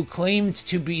person who claimed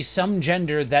to be some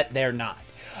gender that they're not.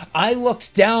 I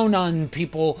looked down on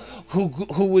people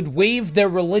who would wave their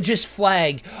religious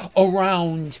flag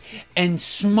around and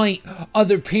smite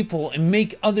other people and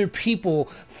make other people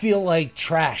feel like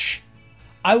trash.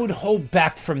 I would hold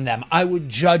back from them. I would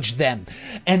judge them,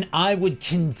 and I would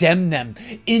condemn them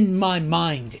in my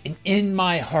mind and in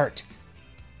my heart.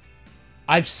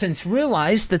 I've since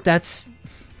realized that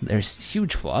there's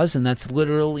huge flaws, and that's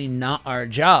literally not our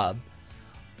job.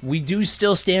 We do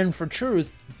still stand for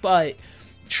truth, but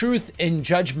truth and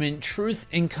judgment, truth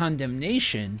and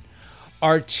condemnation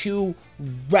are two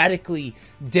radically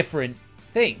different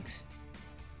things.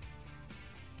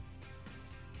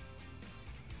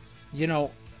 You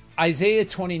know, Isaiah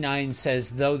 29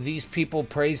 says, though these people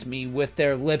praise me with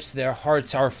their lips, their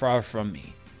hearts are far from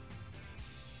me.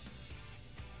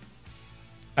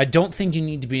 I don't think you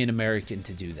need to be an American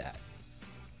to do that.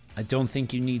 I don't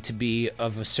think you need to be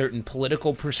of a certain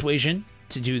political persuasion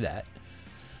to do that.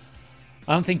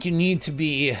 I don't think you need to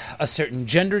be a certain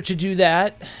gender to do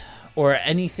that, or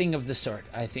anything of the sort.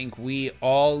 I think we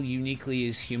all uniquely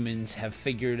as humans have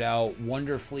figured out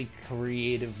wonderfully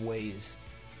creative ways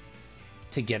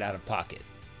to get out of pocket.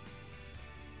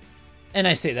 And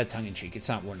I say that tongue-in-cheek. It's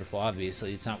not wonderful,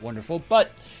 obviously. It's not wonderful,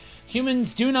 but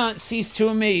humans do not cease to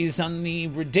amaze on the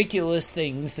ridiculous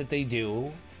things that they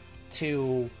do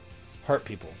to hurt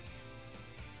people.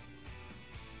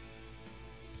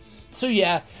 So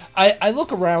yeah, I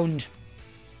look around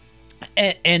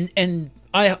and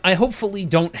I hopefully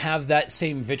don't have that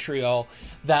same vitriol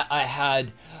that I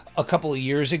had a couple of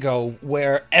years ago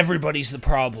where everybody's the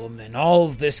problem and all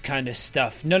of this kind of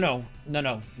stuff. No.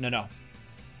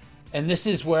 And this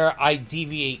is where I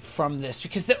deviate from this,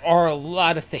 because there are a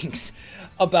lot of things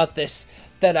about this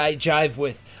that I jive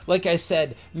with. Like I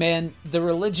said, man, the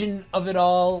religion of it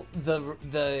all,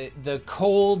 the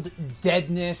cold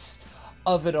deadness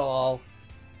of it all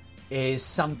is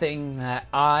something that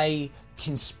I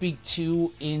can speak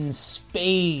to in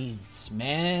spades,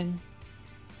 man.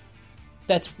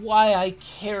 That's why I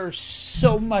care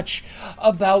so much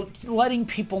about letting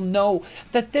people know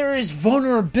that there is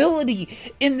vulnerability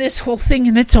in this whole thing,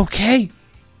 and it's okay.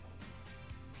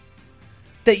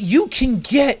 That you can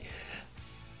get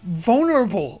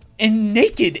vulnerable and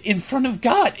naked in front of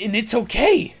God, and it's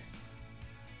okay.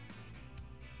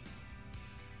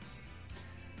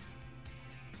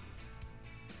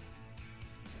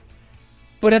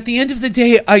 But at the end of the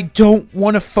day, I don't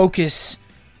want to focus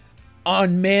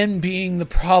on man being the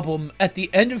problem. At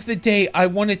the end of the day, I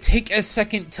want to take a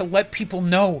second to let people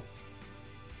know.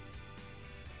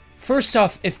 First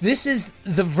off, if this is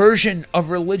the version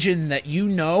of religion that you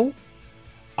know,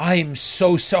 I am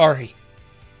so sorry.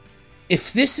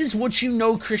 If this is what you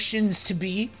know Christians to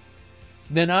be,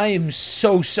 then I am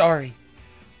so sorry.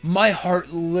 My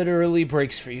heart literally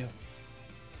breaks for you.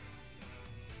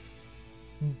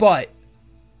 But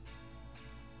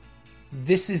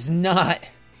this is not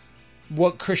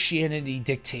what Christianity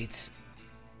dictates.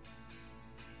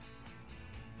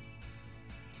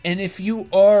 And if you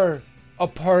are a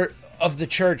part of the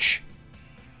church,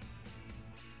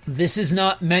 this is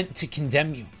not meant to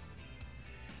condemn you.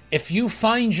 If you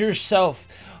find yourself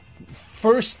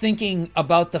first thinking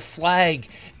about the flag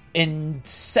and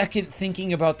second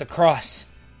thinking about the cross,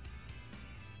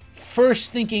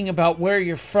 first thinking about where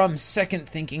you're from, second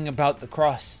thinking about the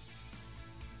cross,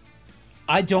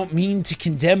 I don't mean to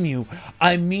condemn you.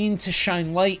 I mean to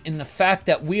shine light in the fact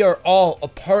that we are all a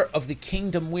part of the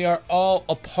kingdom. We are all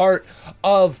a part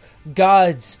of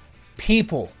God's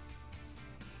people.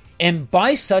 And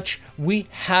by such, we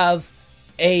have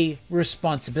a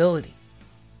responsibility.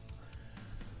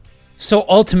 So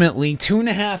ultimately,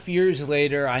 2.5 years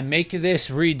later, I make this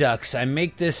redux. I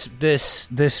make this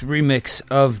remix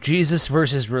of Jesus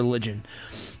versus religion.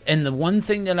 And the one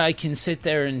thing that I can sit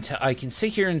here and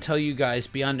tell you guys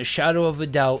beyond a shadow of a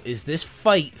doubt is this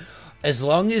fight, as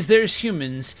long as there's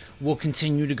humans, will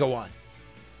continue to go on.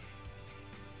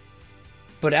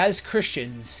 But as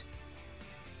Christians,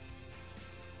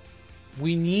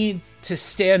 we need to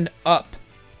stand up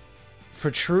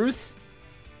for truth,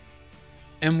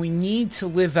 and we need to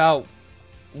live out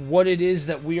what it is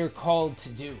that we are called to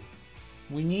do.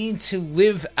 We need to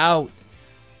live out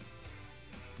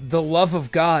the love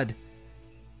of God.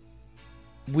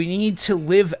 We need to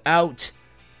live out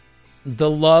the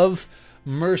love,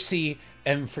 mercy,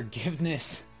 and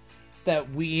forgiveness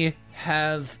that we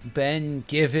have been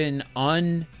given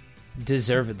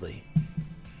undeservedly.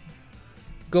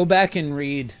 Go back and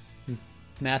read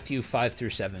Matthew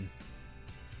 5-7.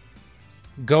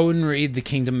 Go and read the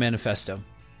Kingdom Manifesto.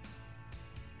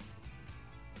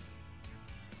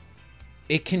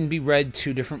 It can be read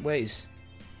 2 different ways.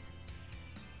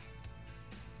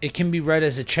 It can be read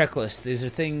as a checklist. These are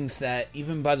things that,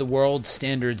 even by the world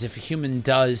standards, if a human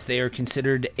does, they are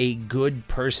considered a good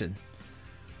person.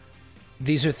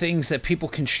 These are things that people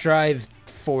can strive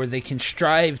for. They can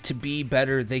strive to be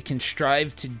better. They can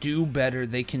strive to do better.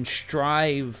 They can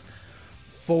strive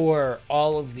for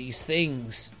all of these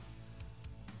things.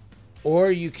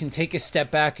 Or you can take a step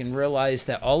back and realize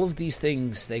that all of these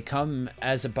things, they come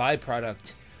as a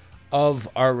byproduct of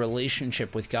our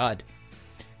relationship with God.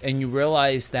 And you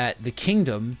realize that the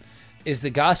kingdom is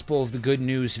the gospel of the good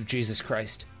news of Jesus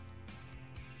Christ.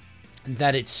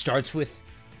 That it starts with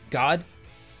God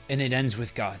and it ends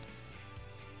with God.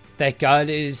 That God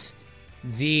is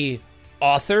the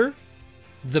author,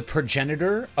 the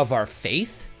progenitor of our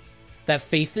faith, that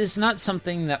faith is not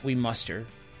something that we muster,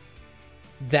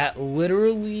 that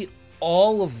literally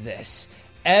all of this,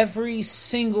 every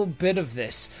single bit of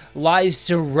this, lies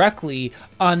directly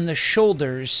on the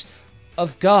shoulders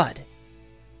of God,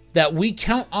 that we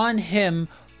count on Him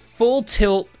full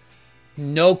tilt,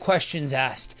 no questions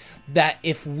asked, that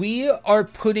if we are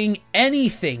putting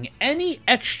anything, any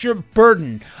extra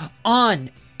burden on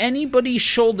anybody's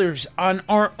shoulders, on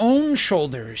our own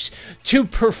shoulders, to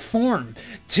perform,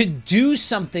 to do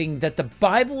something that the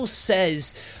Bible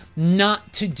says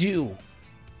not to do,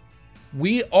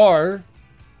 we are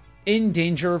in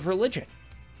danger of religion.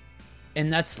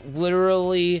 And that's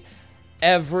literally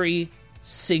every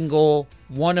single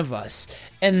one of us.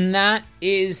 And that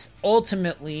is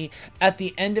ultimately, at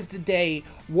the end of the day,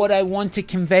 what I want to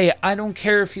convey. I don't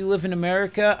care if you live in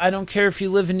America. I don't care if you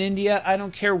live in India. I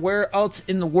don't care where else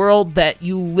in the world that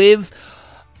you live.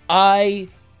 I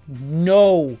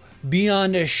know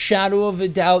beyond a shadow of a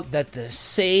doubt that the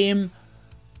same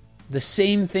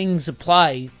things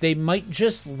apply. They might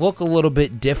just look a little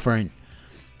bit different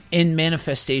in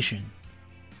manifestation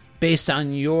based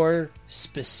on your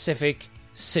specific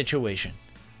situation.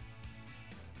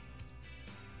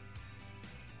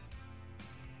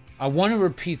 I want to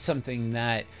repeat something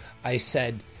that I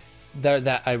said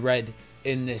that I read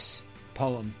in this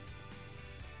poem.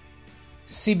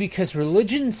 See, because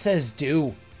religion says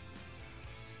do,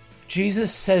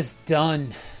 Jesus says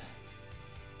done.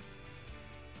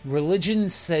 Religion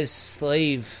says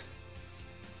slave,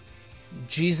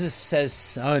 Jesus says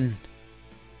son.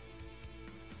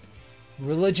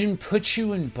 Religion puts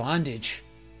you in bondage,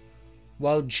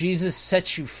 while Jesus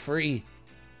sets you free.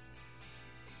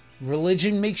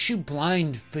 Religion makes you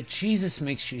blind, but Jesus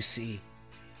makes you see.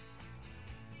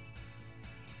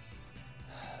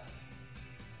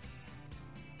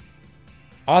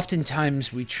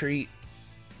 Oftentimes we treat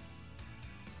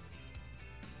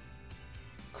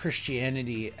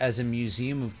Christianity as a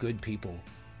museum of good people.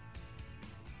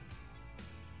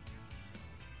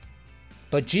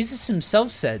 But Jesus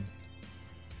himself said,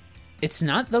 it's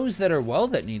not those that are well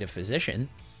that need a physician.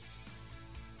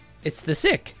 It's the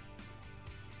sick.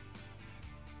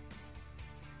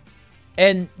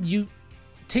 And you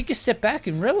take a step back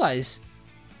and realize,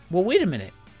 well, wait a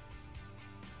minute.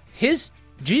 His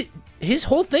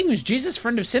whole thing was Jesus,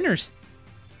 friend of sinners.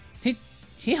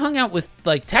 He hung out with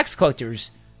like tax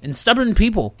collectors and stubborn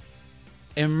people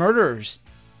and murderers.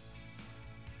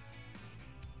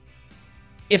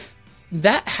 If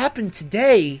that happened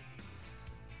today,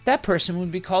 that person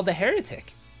would be called a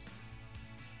heretic.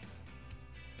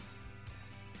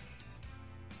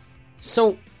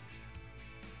 So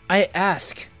I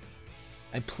ask,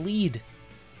 I plead,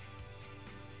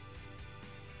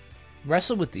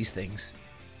 wrestle with these things.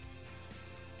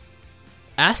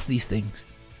 Ask these things.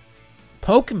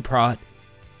 Poke and prod.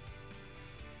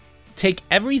 Take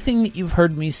everything that you've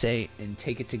heard me say and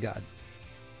take it to God.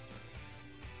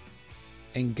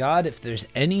 And God, if there's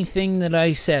anything that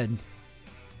I said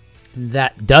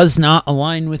that does not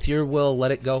align with your will,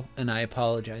 let it go, and I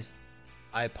apologize.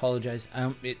 I apologize.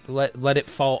 Let it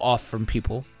fall off from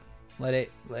people. Let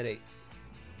it.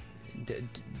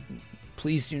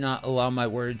 Please do not allow my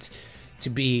words to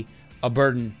be a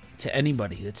burden to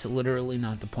anybody. That's literally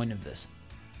not the point of this.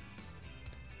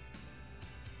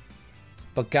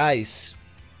 But guys,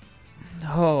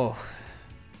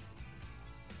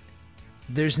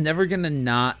 there's never gonna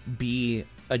not be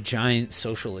a giant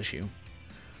social issue.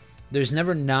 There's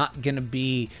never not gonna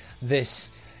be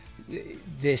this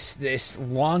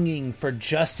longing for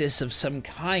justice of some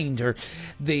kind, or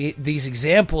these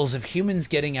examples of humans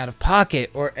getting out of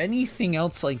pocket or anything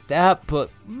else like that. But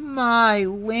my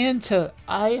Lanta,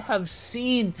 I have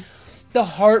seen the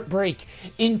heartbreak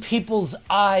in people's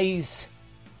eyes.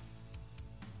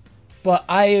 But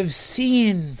I have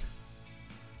seen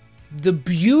the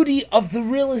beauty of the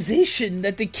realization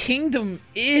that the kingdom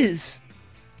is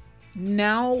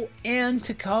now and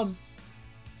to come.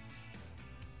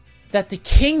 That the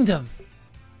kingdom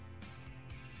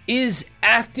is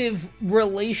active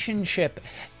relationship,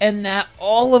 and that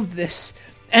all of this,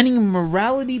 any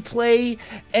morality play,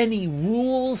 any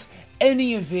rules,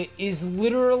 any of it is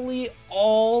literally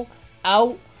all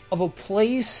out of a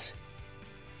place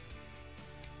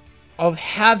of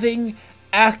having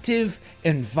active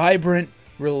and vibrant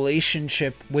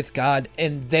relationship with God.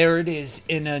 And there it is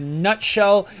in a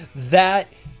nutshell. That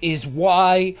is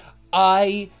why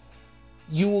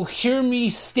you will hear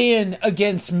me stand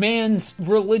against man's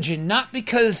religion. Not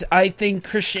because I think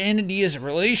Christianity is a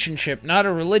relationship, not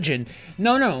a religion.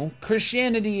 No,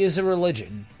 Christianity is a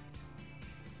religion.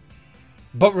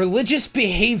 But religious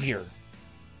behavior,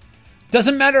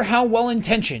 doesn't matter how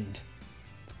well-intentioned,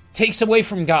 takes away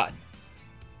from God.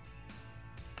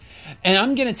 And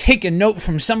I'm going to take a note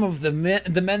from some of the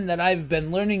men that I've been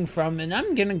learning from, and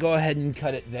I'm going to go ahead and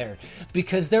cut it there.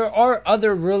 Because there are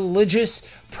other religious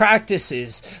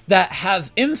practices that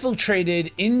have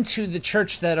infiltrated into the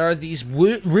church that are these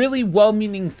really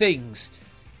well-meaning things.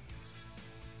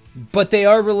 But they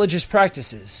are religious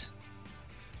practices.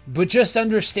 But just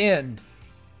understand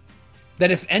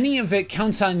that if any of it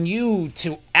counts on you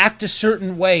to act a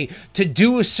certain way, to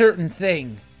do a certain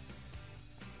thing,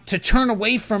 to turn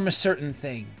away from a certain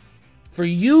thing, for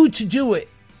you to do it,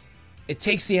 it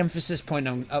takes the emphasis point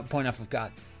off of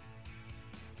God.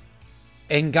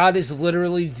 And God is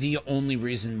literally the only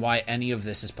reason why any of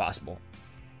this is possible.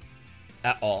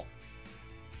 At all.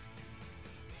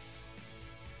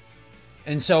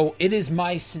 And so it is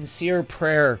my sincere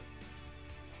prayer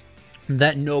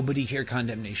that nobody hear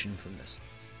condemnation from this.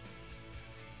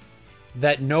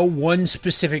 That no one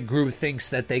specific group thinks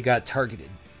that they got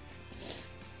targeted.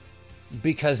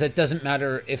 Because it doesn't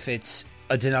matter if it's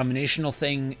a denominational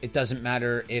thing. It doesn't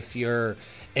matter if you're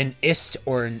an ist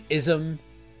or an ism.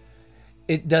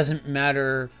 It doesn't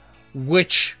matter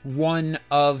which one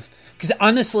of... Because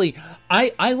honestly,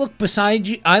 I look beside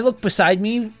you. I look beside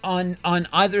me on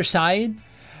either side,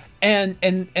 and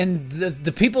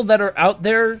the people that are out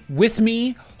there with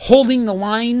me holding the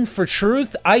line for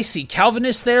truth. I see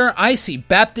Calvinists there. I see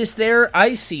Baptists there.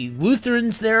 I see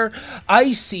Lutherans there.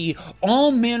 I see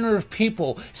all manner of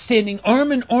people standing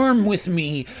arm in arm with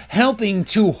me, helping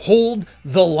to hold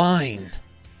the line.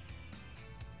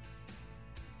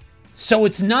 So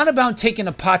it's not about taking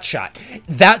a pot shot.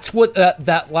 That's what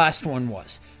that last one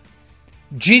was.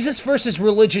 Jesus versus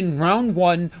religion, round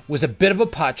one, was a bit of a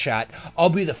pot shot. I'll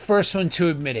be the first one to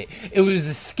admit it. It was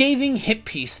a scathing hit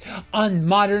piece on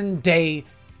modern day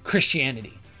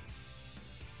Christianity.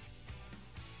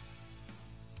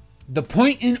 The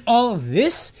point in all of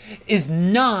this is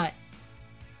not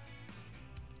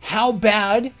how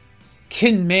bad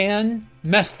can man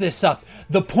mess this up.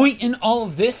 The point in all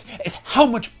of this is how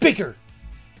much bigger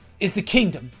is the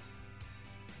kingdom.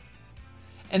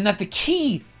 And that the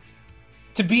key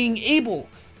to being able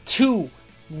to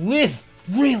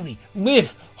really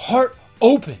live heart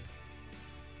open,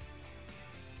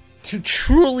 to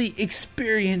truly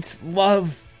experience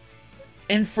love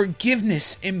and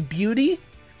forgiveness and beauty,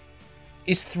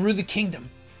 is through the kingdom.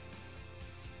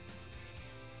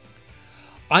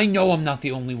 I know I'm not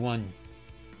the only one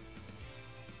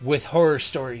with horror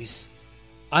stories.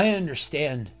 I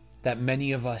understand that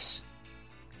many of us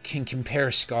can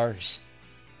compare scars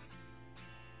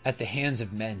at the hands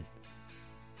of men.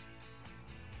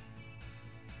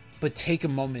 But take a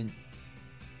moment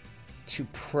to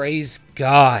praise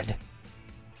God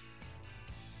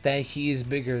that He is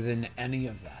bigger than any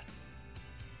of that.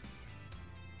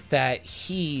 That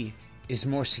He is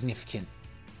more significant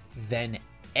than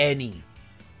any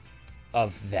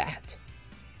of that.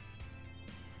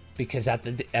 Because at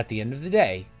the end of the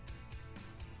day,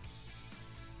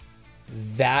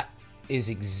 that is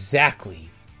exactly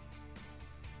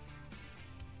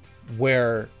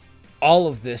where all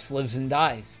of this lives and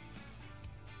dies.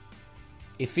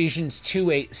 Ephesians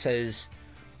 2:8 says,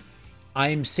 I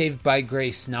am saved by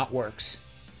grace, not works.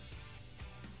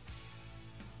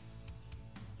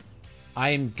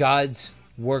 I am God's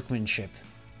workmanship,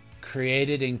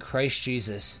 created in Christ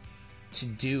Jesus to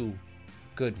do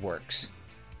good works.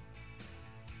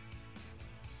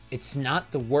 It's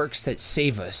not the works that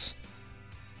save us,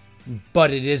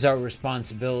 but it is our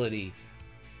responsibility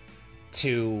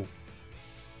to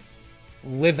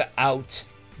live out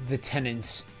the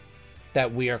tenets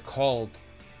that we are called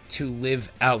to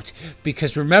live out.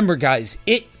 Because remember, guys,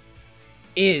 it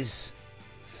is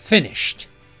finished.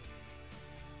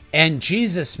 And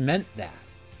Jesus meant that.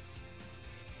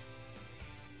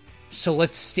 So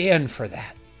let's stand for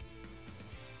that.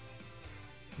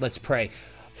 Let's pray.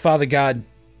 Father God,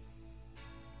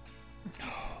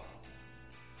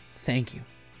 thank you.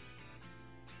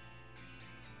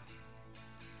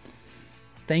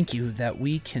 Thank you that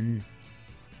we can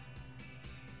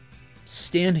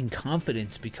stand in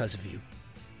confidence because of you.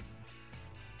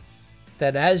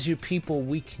 That as your people,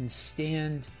 we can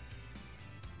stand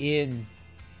in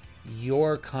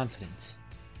your confidence.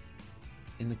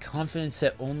 In the confidence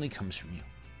that only comes from you.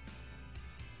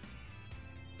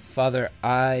 Father,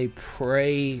 I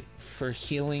pray for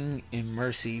healing and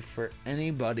mercy for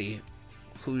anybody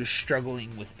who's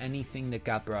struggling with anything that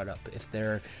got brought up. If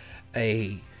they're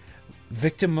a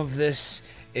victim of this,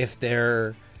 if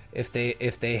they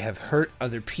have hurt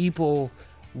other people,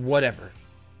 whatever.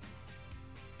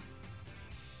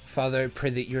 Father, I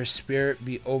pray that your Spirit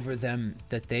be over them,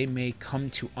 that they may come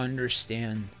to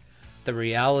understand the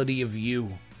reality of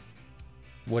you,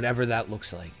 whatever that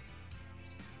looks like.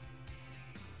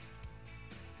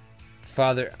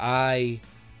 Father, I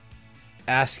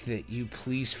ask that you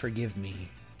please forgive me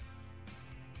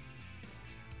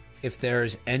if there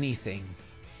is anything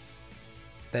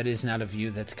that is not of you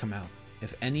that's come out.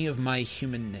 If any of my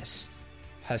humanness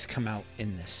has come out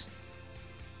in this,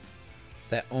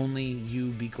 that only you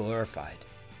be glorified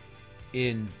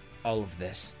in all of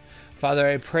this. Father,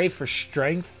 I pray for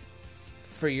strength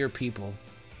for your people,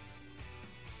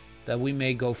 that we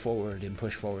may go forward and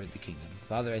push forward the kingdom.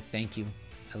 Father, I thank you.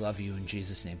 I love you in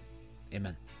Jesus' name.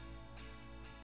 Amen.